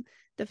job.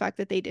 The fact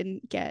that they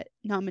didn't get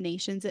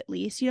nominations at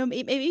least,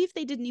 maybe if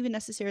they didn't even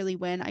necessarily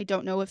win, I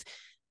don't know if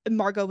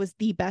Margot was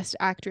the best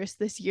actress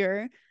this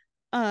year,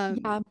 um,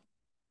 Yeah,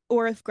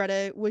 or if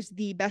Greta was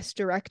the best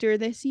director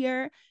this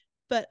year.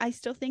 But I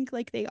still think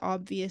like they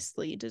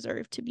obviously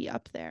deserve to be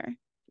up there.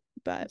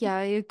 But yeah,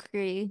 I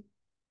agree.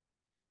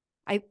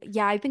 I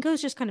think it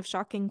was just kind of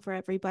shocking for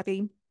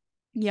everybody.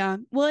 yeah,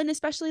 well, and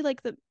especially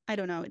like I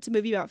don't know, it's a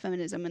movie about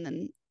feminism,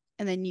 and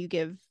then you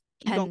don't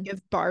Ken.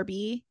 give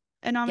Barbie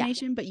a Yeah,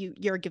 nomination, but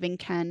you're giving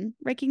Ken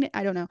recognition.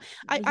 I don't know.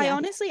 I yeah.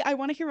 honestly I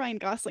want to hear Ryan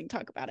Gosling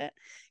talk about it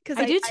because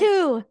I do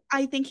too.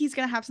 I think he's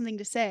gonna have something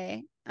to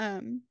say.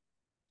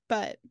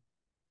 But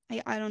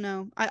I don't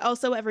know. I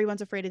also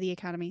everyone's afraid of the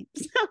Academy,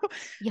 so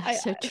Yeah,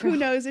 so true. who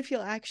knows if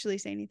he'll actually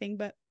say anything.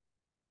 But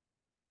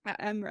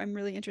I'm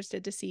really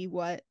interested to see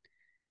what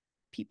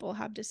people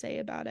have to say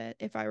about it.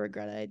 If I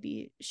regret it, I'd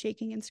be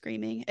shaking and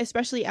screaming,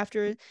 especially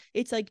after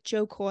it's like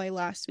Joe Coy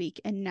last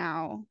week and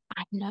now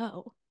I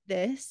know.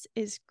 this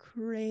is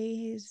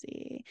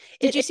crazy.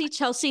 Did you It see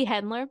Chelsea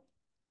Handler?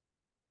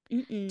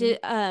 mm-mm. Did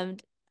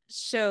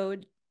so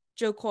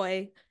Joe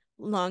Coy,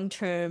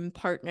 long-term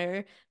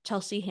partner,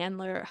 Chelsea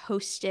Handler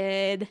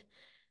hosted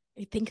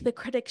I think the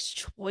Critics'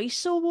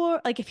 Choice Award.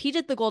 Like if he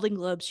did the Golden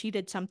Globes, she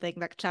did something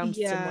that sounds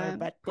similar Yeah,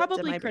 but dipped in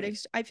probably my brain.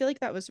 critics. I feel like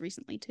that was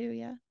recently too.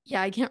 Yeah.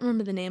 Yeah, I can't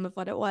remember the name of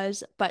what it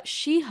was, but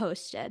she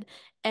hosted.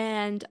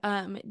 And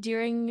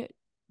during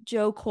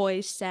Joe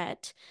Coy's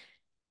set,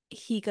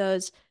 he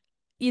goes,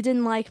 "You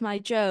didn't like my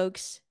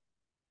jokes.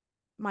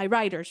 My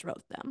writers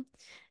wrote them."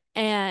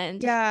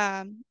 And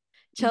Yeah. Yeah.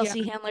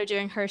 Chelsea Handler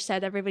during her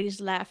set, everybody's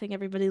laughing,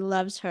 everybody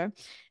loves her.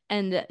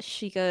 And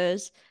she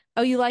goes,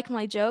 "Oh, you like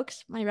my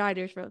jokes? My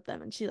writers wrote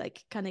them." And she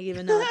like kind of gave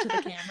a nod to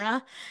the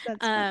camera,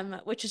 That's funny.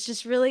 which is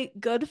just really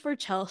good for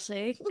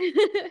Chelsea.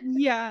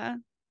 Yeah.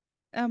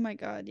 Oh my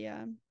God.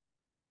 Yeah.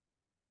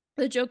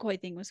 The Joe Coy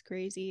thing was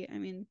crazy. I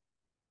mean,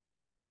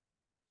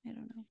 I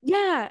don't know.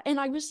 Yeah, and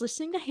I was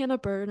listening to Hannah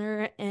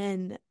Berner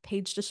and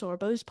Paige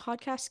DeSorbo's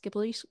podcast,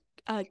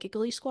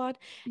 Giggly Squad,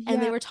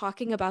 and they Yeah. were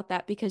talking about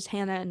that because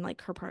Hannah and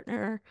like her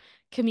partner are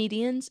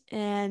comedians,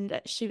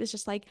 and she was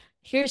just like,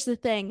 "Here's the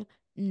thing,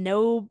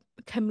 no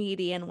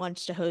comedian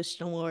wants to host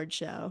an award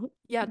show."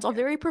 Yeah, it's all Yeah.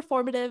 very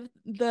performative.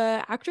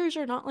 The actors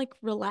are not like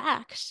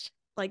relaxed.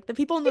 Like the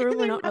people in the room are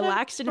They're not not having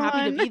relaxed and happy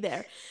to fun. be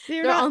there.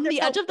 They're They're not on they're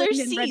the edge not of their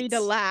witty and ready to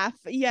seats. laugh.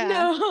 Yeah.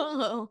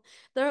 No,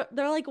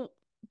 they're like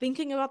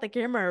thinking about the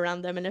camera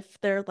around them and if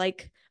they're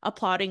like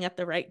applauding at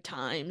the right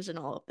times and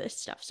all of this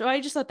stuff. So I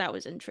just thought that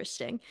was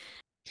interesting.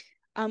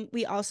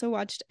 We also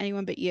watched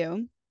Anyone But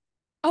You.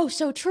 Oh,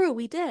 so true,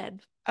 we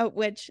did. Oh,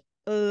 which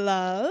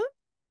love.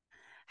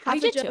 I Half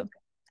a did joke, too.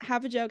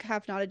 half a joke,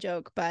 half not a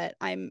joke, but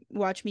I'm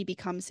watch me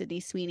become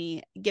Sydney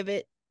Sweeney. Give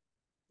it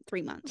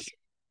 3 months.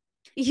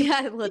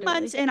 Yeah, 3 literally.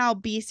 months and I'll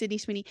be Sydney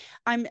Sweeney.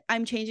 I'm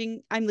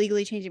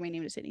legally changing my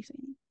name to Sydney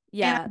Sweeney.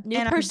 Yeah, new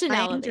I'm buying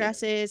personality.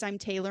 dresses, I'm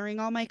tailoring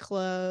all my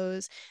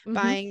clothes, Mhm.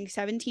 buying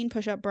 17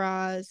 push-up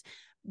bras,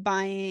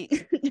 buying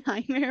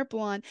dyeing my hair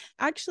blonde.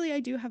 Actually,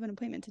 I do have an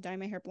appointment to dye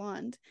my hair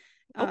blonde.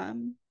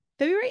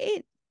 February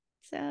 8th.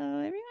 So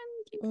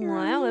everyone keep your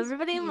Wow, eyes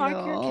everybody mark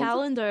your peeled.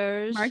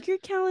 calendars. Mark your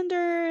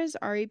calendars.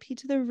 REP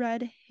to the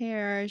red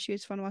hair. She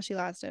was fun while she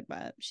lasted,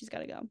 but she's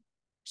gotta go.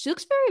 She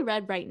looks very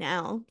red right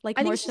now, like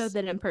I think more it's so just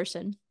than in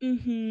person.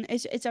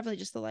 it's definitely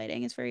just the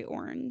lighting. It's very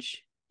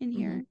orange in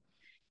here.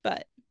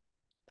 But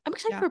I'm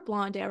excited yeah. for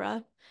blonde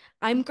era.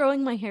 I'm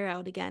growing my hair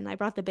out again. I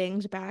brought the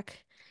bangs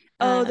back.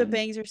 Oh, the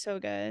bangs are so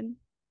good.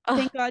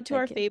 Thank God to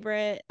our thank you.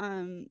 favorite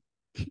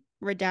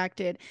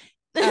redacted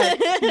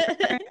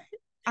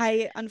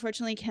I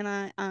unfortunately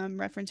cannot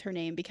reference her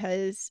name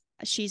because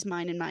she's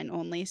mine and mine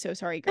only. So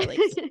sorry,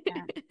 girlies.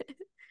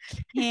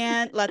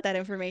 Can't let that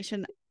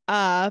information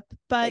up.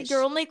 But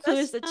Your only clue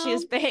is just that she know,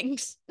 has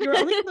bangs. your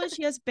only clue is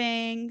she has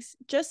bangs.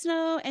 Just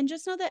know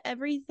that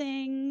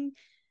everything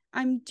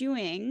I'm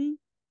doing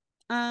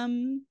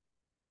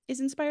is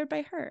inspired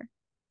by her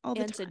all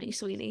the And time. Sydney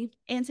Sweeney.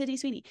 And Sydney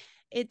Sweeney.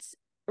 It's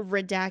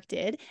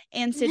redacted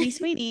and Sydney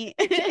Sweeney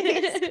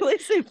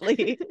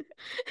exclusively.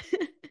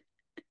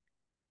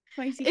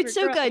 It's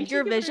so good.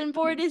 Your vision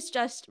board is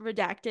just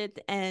redacted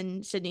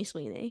and Sydney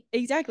Sweeney.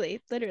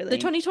 Exactly, The literally.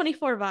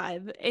 2024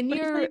 vibe. And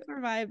your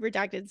 2024 vibe,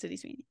 redacted Sydney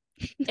Sweeney.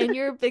 and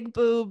your big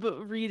boob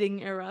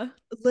reading era.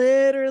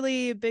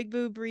 Literally big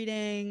boob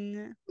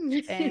reading,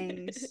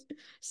 bangs.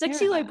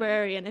 Sexy Yeah.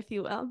 librarian, if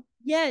you will.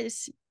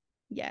 Yes.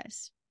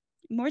 Yes.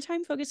 More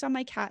time focused on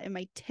my cat and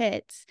my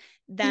tits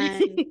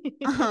than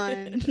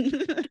on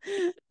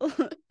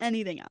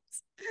anything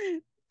else.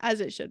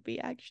 As it should be,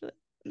 actually.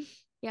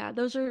 Yeah,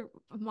 those are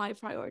my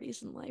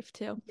priorities in life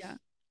too. Yeah.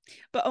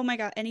 But oh my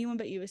God, Anyone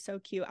But You is so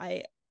cute.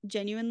 I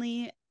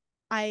genuinely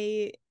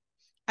I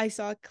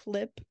saw a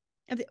clip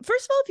of it.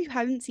 First of all, if you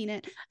haven't seen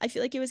it, I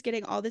feel like it was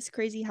getting all this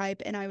crazy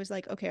hype and I was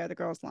like, okay, are the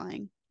girls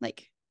lying?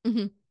 Like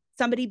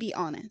somebody be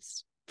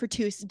honest for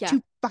two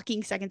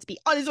fucking seconds. Be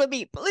honest with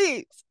me,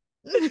 please.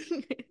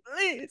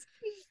 Please.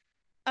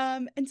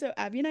 And so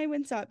Abby and I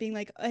went saw it being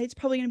like, it's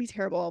probably gonna be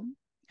terrible.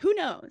 Who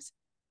knows?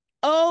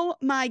 Oh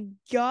my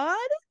God.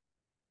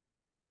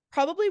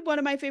 Probably one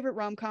of my favorite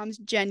rom-coms,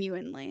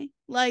 genuinely.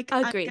 Like,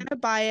 Agreed. I'm gonna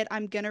buy it.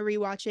 I'm gonna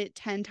rewatch it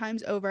 10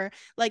 times over.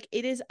 Like,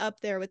 it is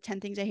up there with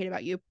 10 Things I Hate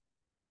About You.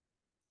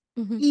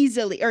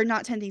 Easily. Or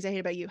not 10 Things I Hate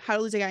About You. How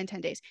to Lose a Guy in 10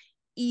 Days.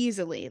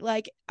 Easily.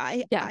 Like,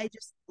 I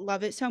just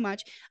love it so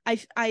much.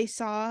 I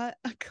saw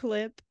a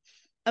clip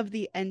of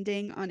the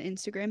ending on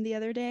Instagram the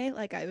other day.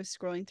 Like, I was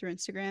scrolling through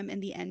Instagram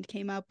and the end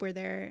came up where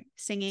they're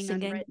singing.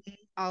 Unwritten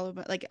all of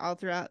it, like all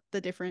throughout the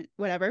different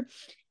whatever.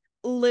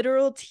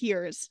 Literal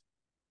tears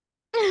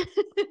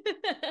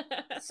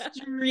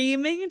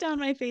streaming down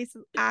my face,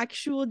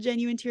 actual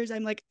genuine tears.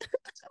 I'm like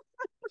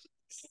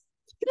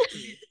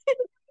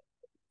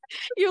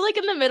you're like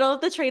in the middle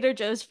of the Trader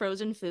Joe's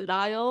frozen food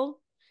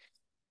aisle.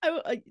 I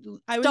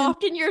was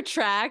stopped in your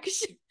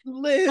tracks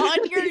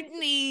on your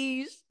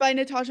knees by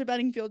Natasha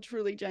Bedingfield.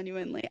 Truly,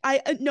 genuinely. I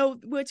no,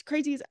 what's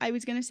crazy is I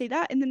was gonna say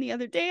that, and then the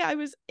other day I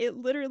was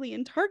literally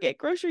in Target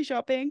grocery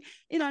shopping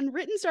and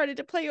Unwritten started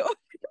to play over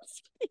the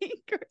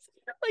speakers.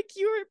 Like,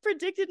 you were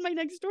predicted my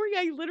next story.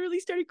 I literally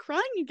started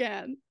crying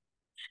again.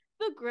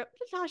 The grip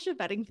Natasha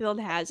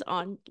Bedingfield has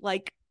on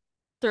like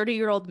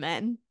 30-year-old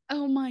men.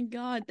 Oh my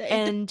God.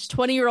 And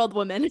 20-year-old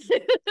women.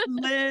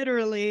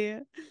 Literally.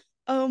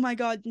 Oh my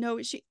God. No,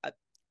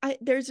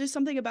 there's just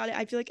something about it.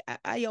 I feel like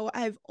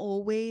I've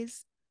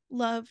always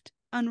loved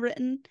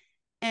Unwritten.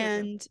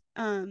 And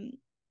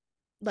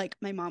like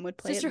my mom would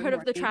play Sisterhood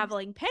of the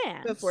Traveling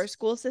Pants. Before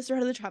school,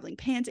 Sisterhood of the Traveling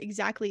Pants.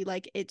 Exactly.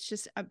 Like, it's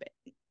just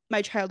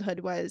my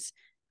childhood was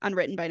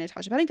Unwritten by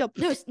Natasha Bedingfield.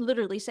 No, it's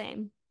literally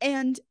same.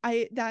 And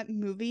that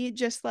movie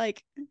just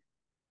like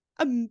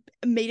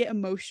made it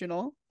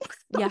emotional.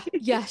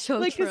 Yeah, so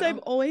like, true. because I've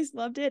always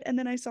loved it, and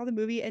then I saw the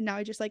movie and now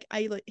I just like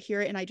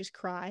hear it and I just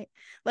cry,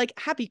 like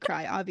happy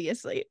cry,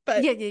 obviously,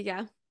 but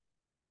yeah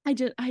I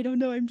don't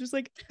know, I'm just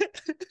like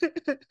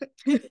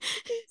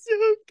it's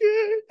so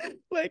good.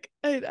 Like,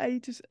 I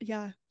just,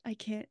 yeah, I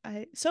can't.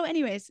 So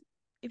anyways,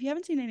 if you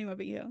haven't seen Anyone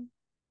But You,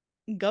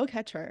 go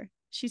catch her.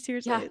 She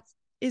seriously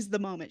is the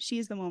moment. She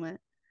is the moment.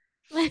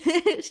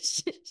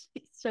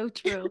 So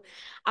true.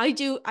 I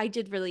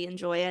did really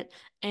enjoy it,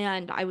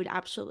 and I would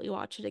absolutely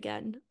watch it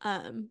again.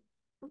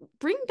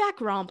 Bring back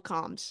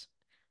rom-coms.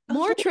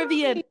 More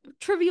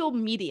trivial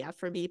media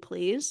for me,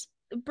 please.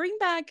 Bring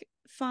back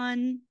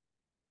fun.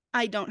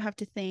 I don't have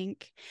to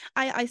think.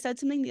 I said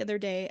something the other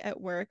day at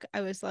work.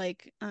 I was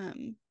like,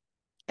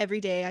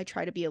 every day I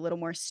try to be a little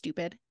more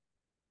stupid.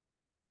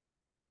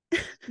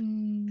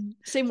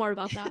 Say more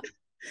about that.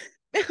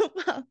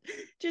 Well,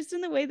 just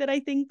in the way that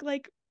I think,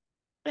 like,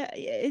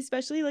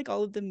 especially like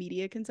all of the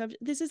media consumption.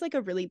 This is like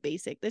a really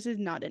basic, this is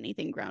not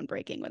anything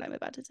groundbreaking what I'm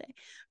about to say,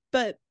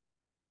 but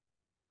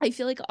I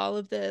feel like all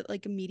of the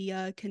like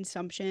media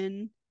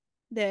consumption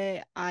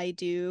that I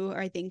do, or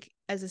I think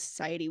as a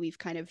society we've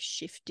kind of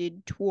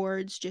shifted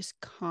towards just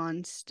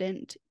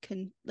constant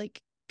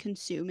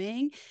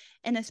consuming.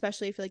 And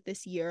especially I feel like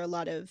this year a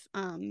lot of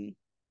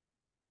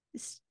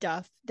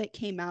stuff that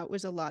came out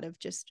was a lot of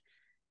just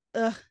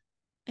I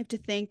have to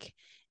think,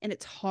 and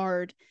it's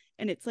hard,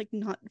 and it's like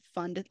not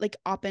fun to, like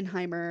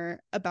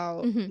Oppenheimer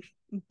about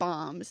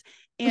bombs,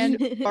 and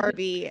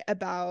Barbie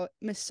about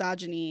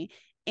misogyny,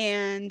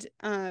 and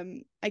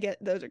I get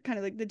those are kind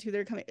of like the two that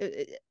are coming.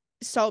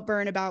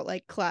 Saltburn about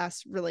like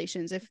class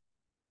relations,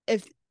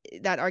 if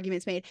that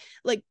argument's made.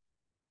 Like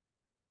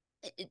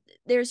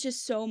there's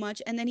just so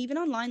much, and then even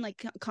online,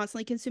 like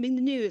constantly consuming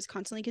the news,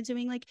 constantly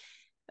consuming like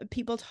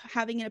people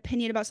having an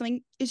opinion about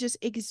something is just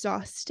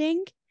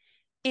exhausting.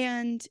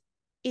 And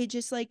it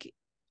just like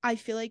I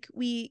feel like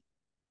we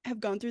have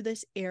gone through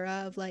this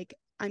era of like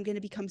I'm gonna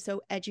become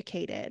so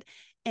educated,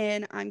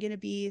 and I'm gonna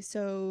be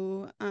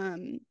so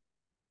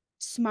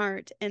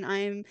smart, and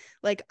I'm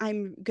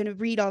gonna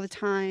read all the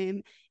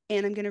time,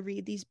 and I'm gonna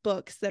read these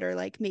books that are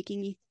like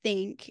making me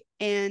think.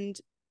 And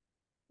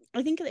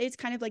I think it's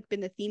kind of like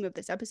been the theme of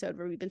this episode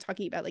where we've been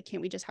talking about like,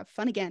 can't we just have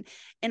fun again?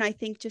 And I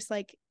think just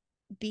like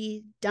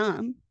be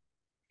dumb.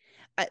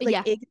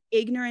 Like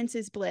ignorance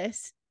is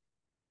bliss.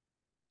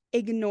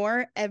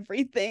 Ignore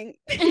everything.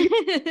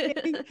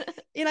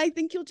 And I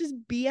think you'll just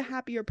be a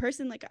happier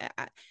person. Like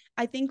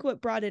I think what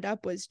brought it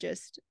up was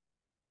just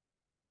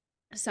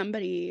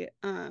somebody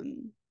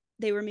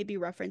they were maybe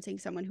referencing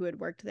someone who had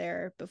worked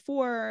there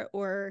before,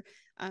 or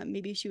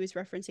maybe she was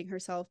referencing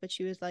herself, but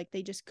she was like,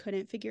 they just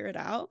couldn't figure it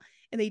out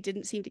and they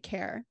didn't seem to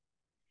care.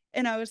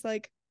 And I was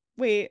like,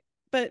 wait,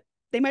 but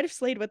they might have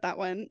slayed with that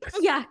one.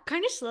 Yeah,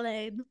 kind of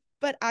slayed.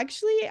 But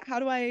actually, how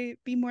do I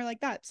be more like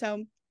that?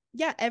 So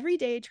yeah, every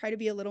day try to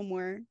be a little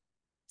more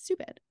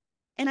stupid,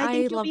 and I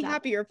think you'll be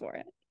happier for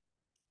it.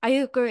 I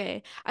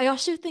agree. I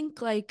also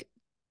think like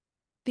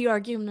the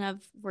argument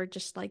of we're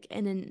just like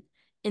in an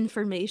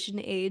information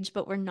age,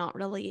 but we're not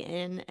really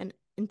in an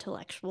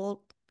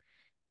intellectual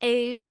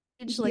age.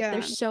 Like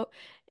there's so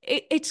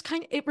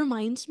it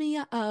reminds me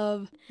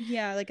of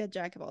like a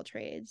jack of all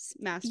trades,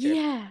 master.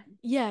 Yeah.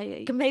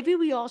 Maybe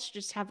we all should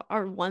just have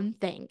our one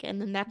thing, and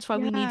then that's why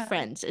we need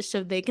friends, is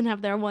so they can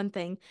have their one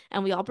thing,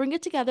 and we all bring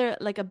it together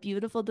like a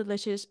beautiful,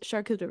 delicious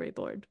charcuterie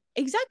board.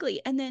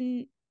 Exactly, and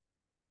then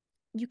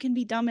you can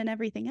be dumb in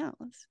everything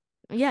else.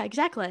 Yeah,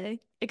 exactly,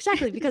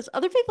 because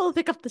other people will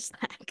pick up the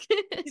slack.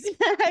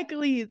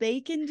 Exactly, they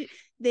can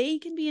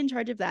be in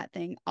charge of that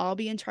thing. I'll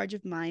be in charge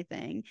of my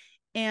thing,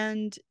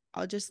 and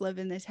I'll just live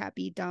in this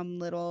happy, dumb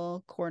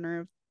little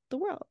corner of the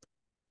world.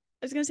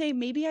 I was gonna say,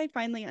 maybe I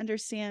finally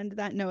understand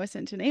that Noah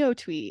Centineo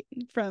tweet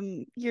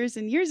from years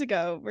and years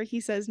ago where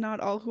he says, "Not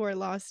all who are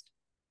lost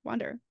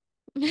wander."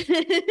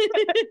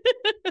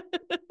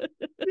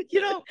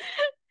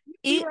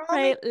 Eat,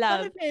 pray,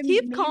 love.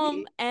 Keep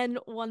calm and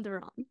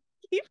wander on.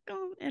 Keep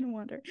calm and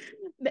wander.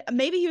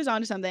 Maybe he was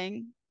onto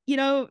something.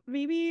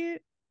 Maybe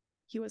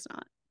he was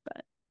not,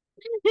 but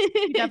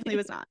he definitely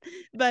was not.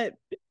 But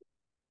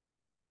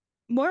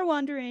more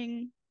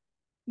wandering,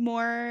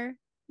 more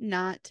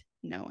not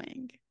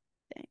knowing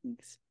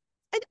things.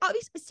 And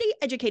obviously stay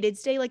educated,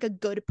 stay like a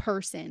good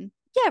person.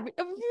 Yeah,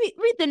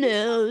 read the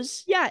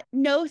news. Yeah,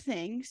 know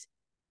things,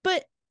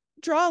 but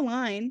draw a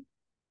line,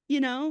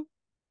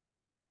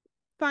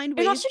 find ways.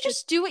 And also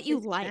just do what you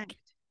like.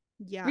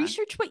 Yeah.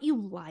 Research what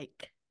you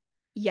like.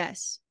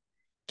 Yes.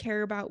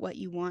 Care about what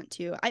you want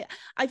to.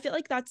 I feel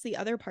like that's the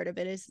other part of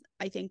it, is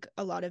I think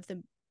a lot of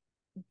the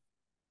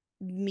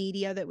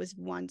media that was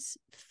once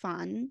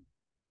fun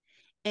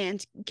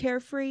and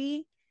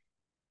carefree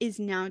is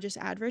now just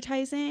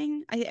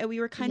advertising.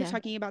 We were kind of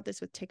talking about this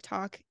with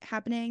TikTok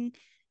happening,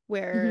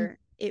 where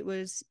it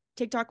was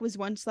TikTok was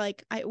once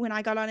like when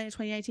I got on it in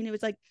 2019, it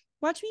was like,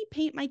 watch me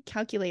paint my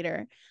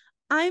calculator.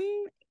 I'm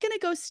gonna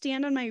go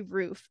stand on my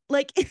roof.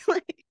 Like it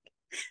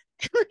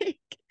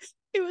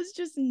was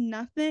just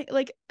nothing.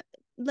 Like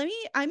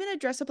I'm gonna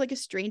dress up like a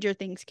Stranger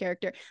Things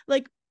character.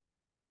 Like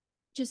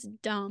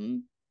just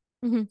dumb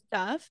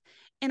stuff.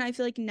 And I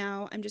feel like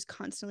now I'm just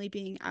constantly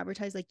being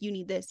advertised like, you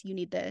need this, you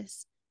need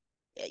this.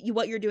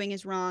 What you're doing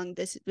is wrong.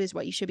 This is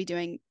what you should be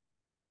doing.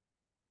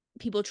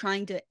 People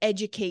trying to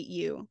educate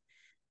you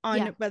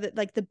on whether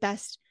like the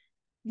best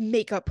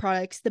makeup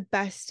products, the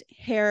best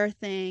hair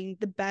thing,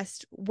 the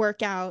best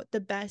workout,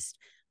 the best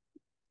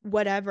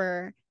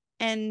whatever.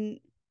 And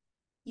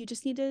you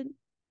just need to,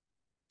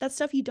 that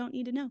stuff you don't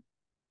need to know.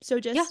 So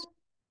just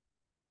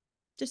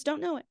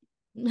don't know it.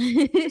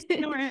 Just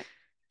ignore it.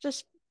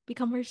 Just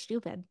become more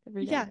stupid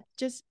every day. Yeah,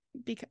 just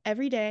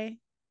every day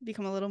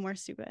become a little more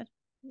stupid.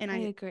 And I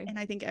agree. And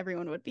I think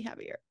everyone would be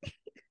happier.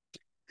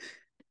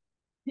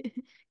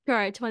 All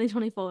right,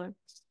 2024.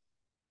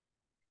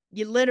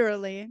 You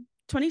literally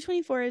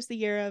 2024 is the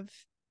year of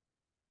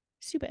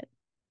stupid.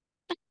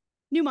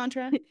 New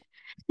mantra.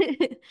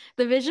 The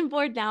vision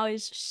board now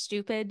is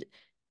stupid,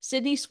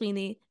 Sydney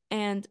Sweeney,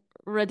 and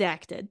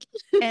redacted.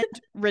 And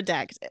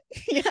redacted.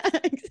 Yeah,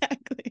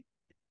 exactly.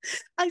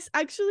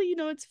 Actually, you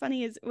know what's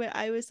funny is when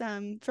I was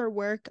for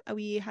work,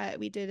 we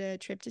did a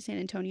trip to San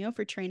Antonio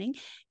for training,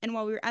 and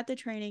while we were at the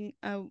training,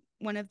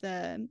 one of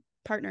the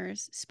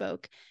partners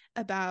spoke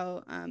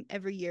about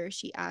every year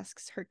she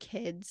asks her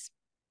kids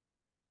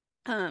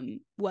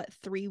what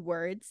 3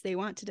 words they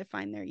want to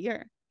define their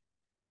year.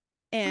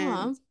 And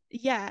Aw.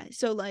 yeah,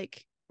 so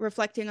like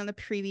reflecting on the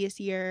previous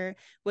year,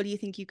 what do you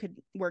think you could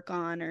work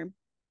on, or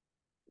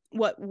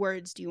what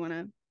words do you want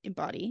to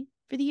embody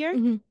for the year?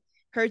 Mhm.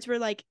 Hers were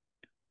like,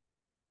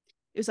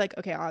 it was like,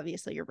 okay,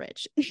 obviously you're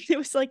rich. It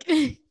was like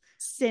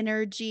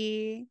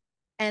synergy,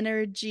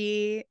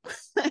 energy,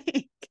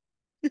 like,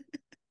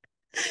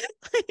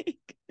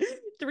 like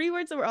 3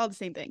 words that were all the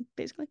same thing,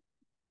 basically.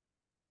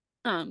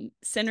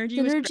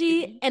 Synergy was Synergy,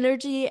 crazy.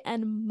 energy,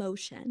 and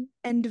motion.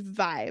 And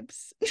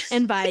vibes.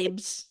 And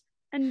vibes.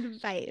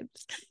 And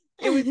vibes.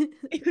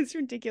 It was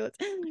ridiculous.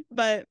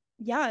 But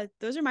yeah,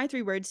 those are my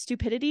 3 words.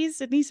 Stupidity,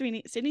 Sydney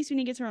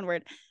Sweeney gets her own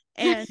word.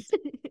 And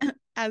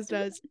as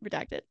does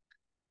redacted.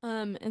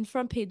 And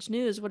front page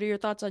news, what are your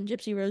thoughts on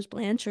Gypsy Rose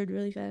Blanchard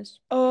really fast?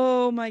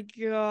 Oh my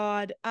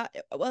God.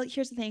 Well,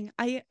 here's the thing.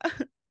 I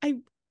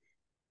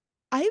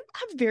I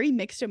have very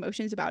mixed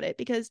emotions about it,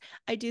 because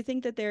I do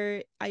think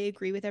that I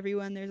agree with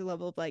everyone. There's a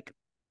level of like,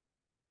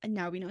 and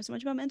now we know so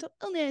much about mental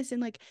illness,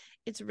 and like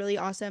it's really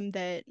awesome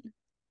that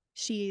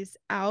she's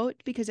out,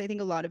 because I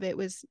think a lot of it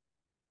was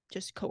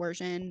just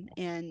coercion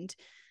and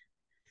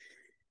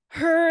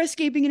her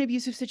escaping an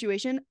abusive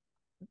situation,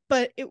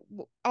 but it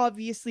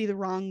obviously the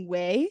wrong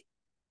way.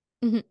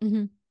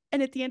 Mm-hmm.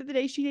 And at the end of the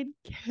day, she did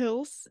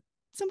kill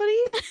somebody.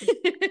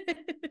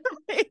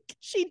 Like,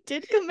 she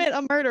did commit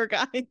a murder,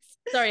 guys.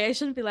 Sorry, I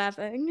shouldn't be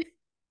laughing.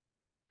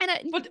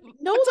 And But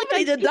no, but like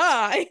somebody did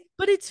die.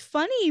 but it's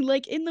funny,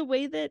 like in the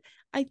way that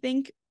I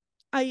think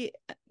I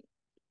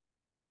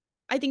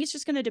I think it's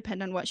just going to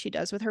depend on what she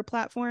does with her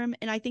platform.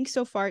 And I think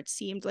so far it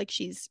seemed like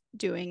she's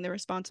doing the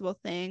responsible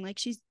thing. Like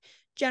she's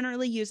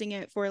generally using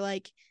it for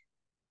like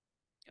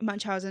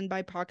Munchausen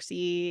by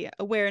proxy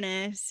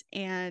awareness.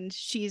 And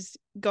she's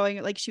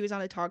going, like, she was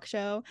on a talk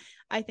show,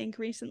 I think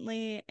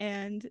recently.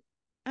 And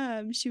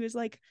she was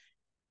like,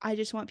 I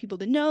just want people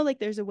to know, like,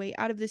 there's a way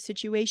out of this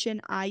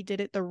situation. I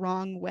did it the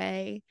wrong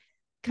way,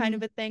 kind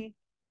of a thing.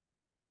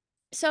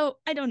 So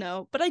I don't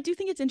know, but I do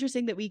think it's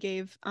interesting that we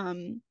gave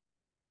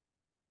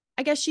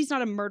I guess she's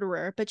not a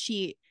murderer, but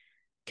she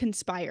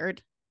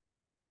conspired.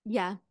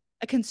 Yeah.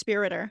 A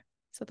conspirator.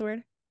 Is that the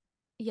word?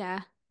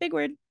 Yeah. Big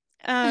word.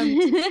 Um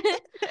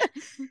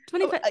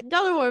 $25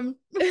 worm.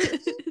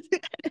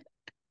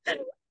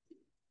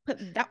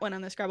 Put that one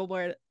on the Scrabble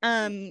board.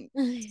 On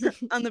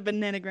the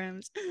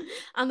bananagrams.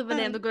 On the Um,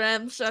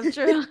 bananagrams, that's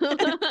true.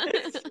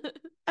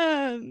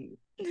 um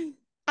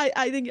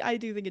I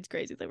do think it's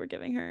crazy that we're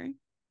giving her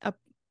a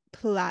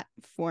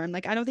platform.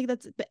 Like, I don't think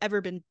that's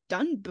ever been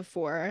done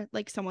before.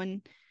 Like,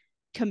 someone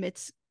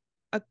commits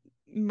a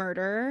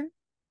murder,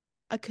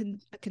 a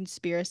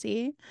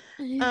conspiracy,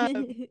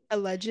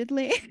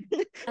 allegedly.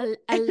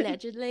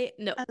 Allegedly.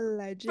 No.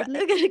 Allegedly. And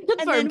then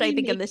Confirmed, I we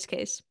think, in make this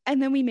case.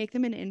 and then we make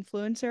them an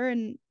influencer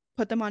and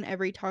put them on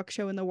every talk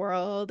show in the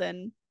world.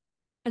 And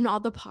And all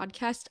the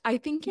podcasts. I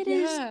think it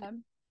is. yeah.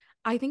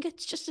 I think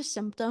it's just a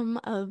symptom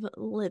of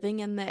living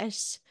in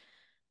this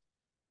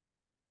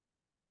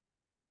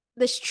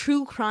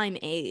true crime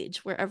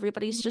age where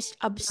everybody's just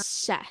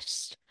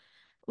obsessed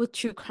with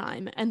true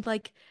crime. And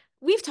like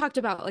we've talked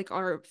about like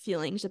our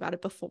feelings about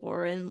it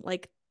before, and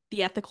like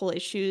the ethical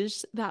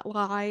issues that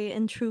lie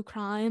in true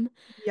crime.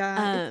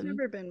 Yeah, it's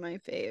never been my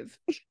fave.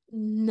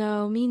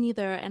 No, me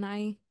neither.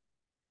 And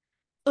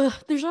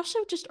there's also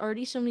just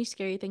already so many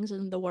scary things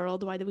in the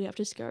world. Why do we have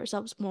to scare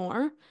ourselves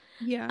more?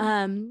 Yeah.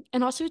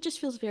 And also it just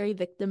feels very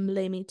victim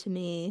blamey to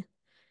me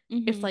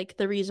if Mm-hmm. like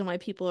the reason why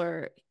people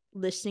are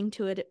listening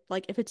to it,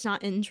 like if it's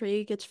not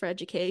intrigue, it's for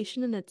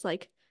education, and it's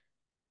like,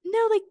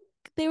 no, like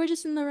they were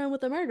just in the room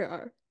with a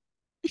murderer.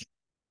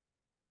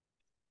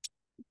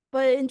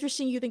 But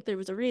interesting you think there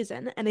was a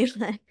reason.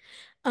 Anyway.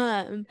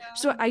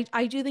 So Yeah.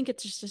 I do think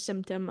it's just a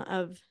symptom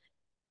of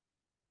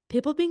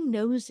people being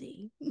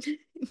nosy.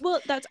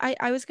 Well,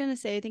 I was gonna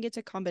say, I think it's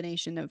a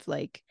combination of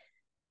like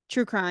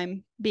true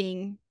crime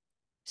being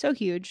so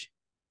huge,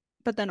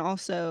 but then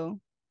also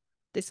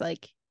this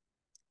like,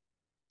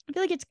 I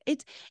feel like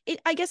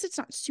I guess it's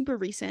not super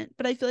recent,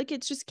 but I feel like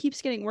it just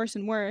keeps getting worse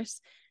and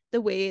worse, the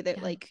way that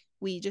Yeah. like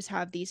we just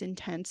have these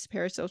intense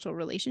parasocial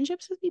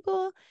relationships with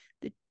people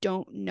that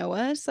don't know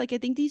us. Like, I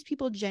think these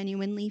people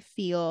genuinely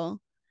feel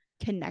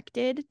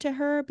connected to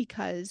her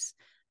because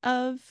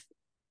of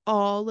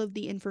all of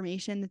the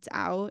information that's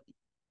out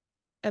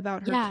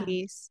about her Yeah.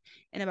 case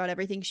and about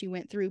everything she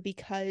went through,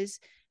 because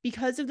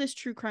of this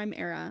true crime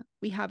era.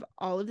 We have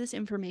all of this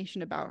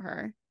information about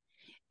her,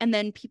 and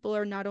then people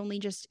are not only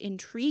just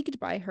intrigued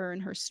by her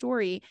and her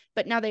story,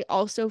 but now they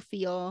also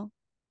feel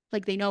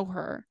like they know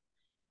her,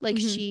 like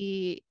Hmm.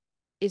 she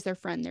is their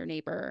friend, their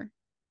neighbor,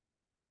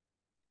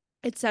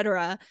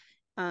 etc.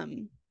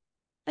 um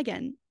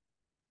Again,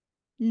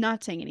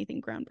 Not saying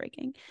anything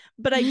groundbreaking,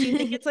 but I do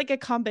think it's like a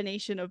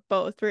combination of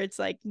both, where it's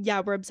like,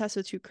 yeah, we're obsessed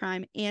with true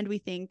crime and we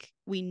think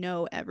we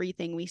know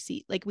everything we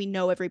see, like we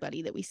know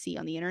everybody that we see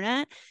on the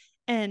internet,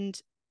 and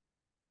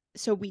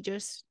so we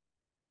just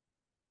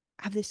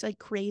have this like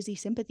crazy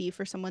sympathy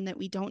for someone that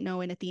we don't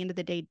know and at the end of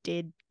the day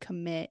did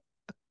commit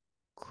a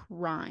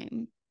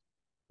crime.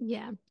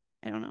 Yeah.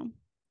 I don't know.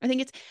 I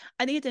think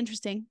it's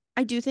interesting.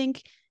 I do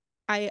think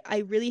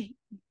I really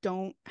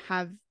don't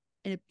have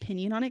an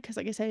opinion on it because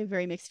like I said, I have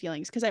very mixed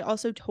feelings because I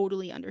also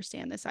totally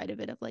understand the side of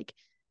it of like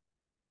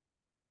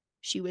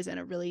she was in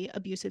a really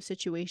abusive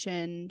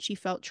situation. She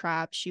felt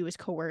trapped. She was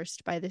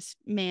coerced by this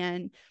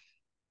man.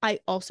 I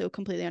also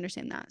completely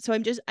understand that. So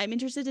I'm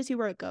interested to see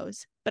where it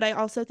goes. But I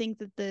also think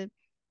that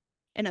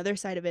another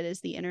side of it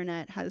is the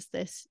internet has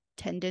this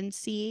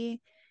tendency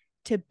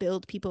to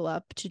build people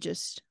up to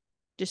just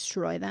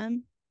destroy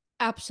them.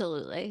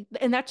 Absolutely.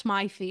 And that's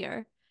my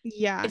fear.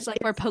 Yeah, It's like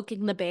we're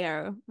poking the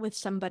bear with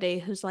somebody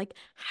who's like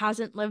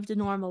hasn't lived a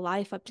normal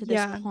life up to this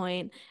yeah,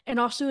 point and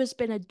also has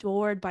been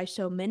adored by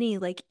so many,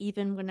 like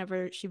even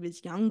whenever she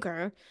was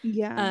younger,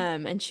 yeah,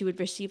 and she would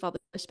receive all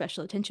the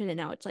special attention, and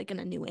now it's like in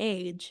a new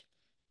age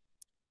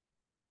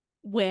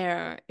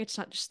where it's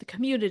not just the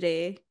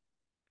community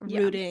yeah,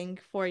 rooting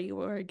for you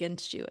or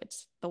against you,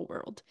 it's the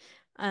world.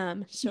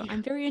 So yeah,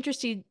 I'm very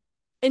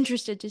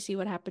interested to see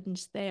what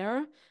happens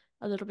there.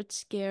 A little bit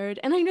scared.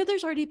 And I know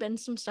there's already been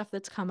some stuff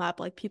that's come up,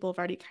 like people have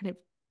already kind of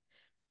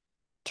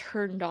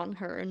turned on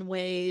her in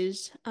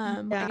ways.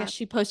 I yeah. guess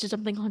she posted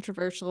something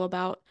controversial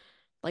about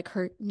like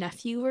her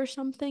nephew or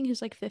something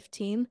who's like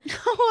 15.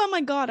 Oh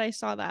my God, I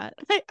saw that.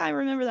 I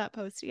remember that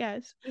post.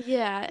 Yes.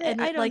 Yeah, and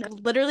I it don't like know.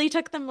 literally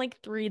took them like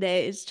 3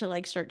 days to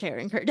like start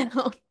tearing her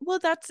down. Well,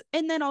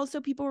 and then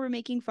also people were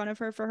making fun of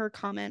her for her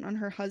comment on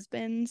her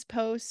husband's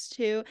post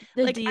too.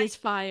 The Like D is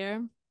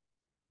fire.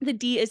 the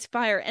D is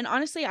fire. And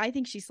honestly, I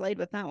think she slayed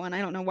with that one.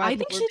 I don't know why I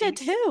people think were she being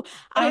did too.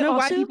 I don't I know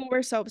why also, people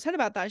were so upset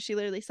about that. She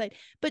literally slayed.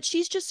 But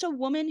she's just a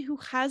woman who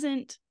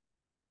hasn't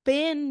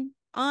been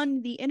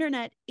on the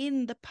internet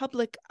in the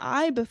public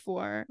eye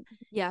before.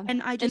 yeah,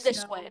 And in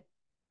this way.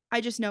 I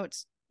just know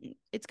it's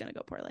gonna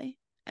go poorly.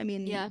 I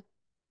mean, Yeah.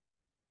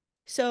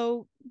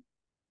 so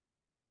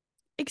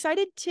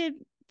excited to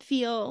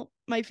feel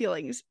my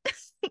feelings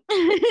as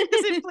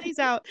it plays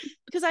out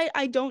because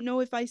I don't know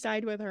if I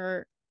side with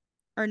her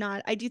or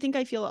not. I do think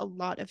I feel a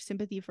lot of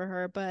sympathy for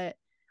her, but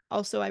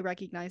also I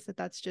recognize that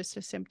that's just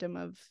a symptom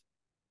of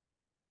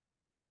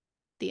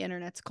the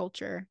internet's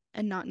culture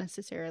and not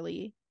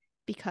necessarily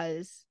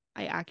because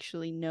I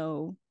actually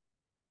know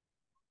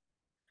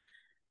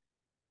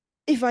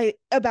if I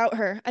about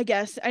her, I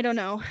guess. I don't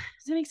know.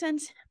 Does that make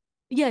sense?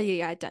 Yeah,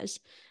 it does.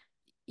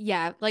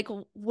 Yeah, like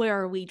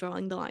where are we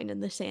drawing the line in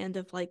the sand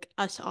of like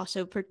us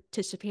also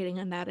participating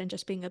in that and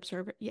just being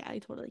observer? Yeah, I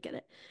totally get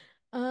it.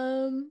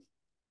 Um,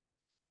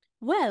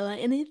 well,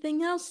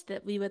 anything else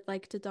that we would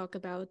like to talk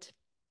about?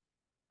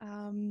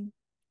 Um,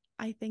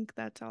 I think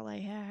that's all I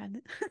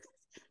had.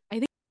 I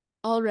think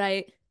all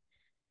right.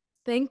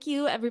 Thank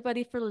you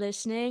everybody for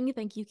listening.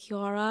 Thank you,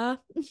 Kiara,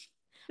 for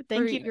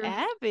Thank you, your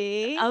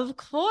Abby. of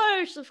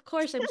course, of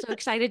course. I'm so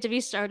excited to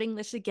be starting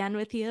this again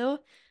with you.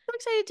 So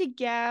excited to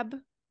gab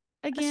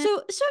again. So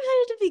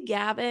excited to be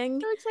gabbing.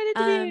 So excited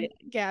to be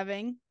Um,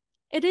 gabbing.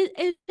 it is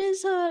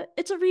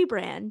it's a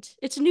rebrand.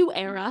 It's a new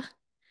era.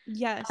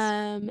 Yes.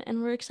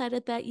 And we're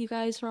excited that you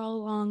guys are all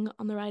along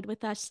on the ride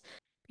with us.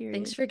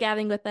 Thanks Period. for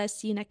gabbing with us.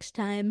 See you next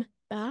time.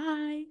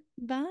 Bye.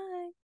 Bye.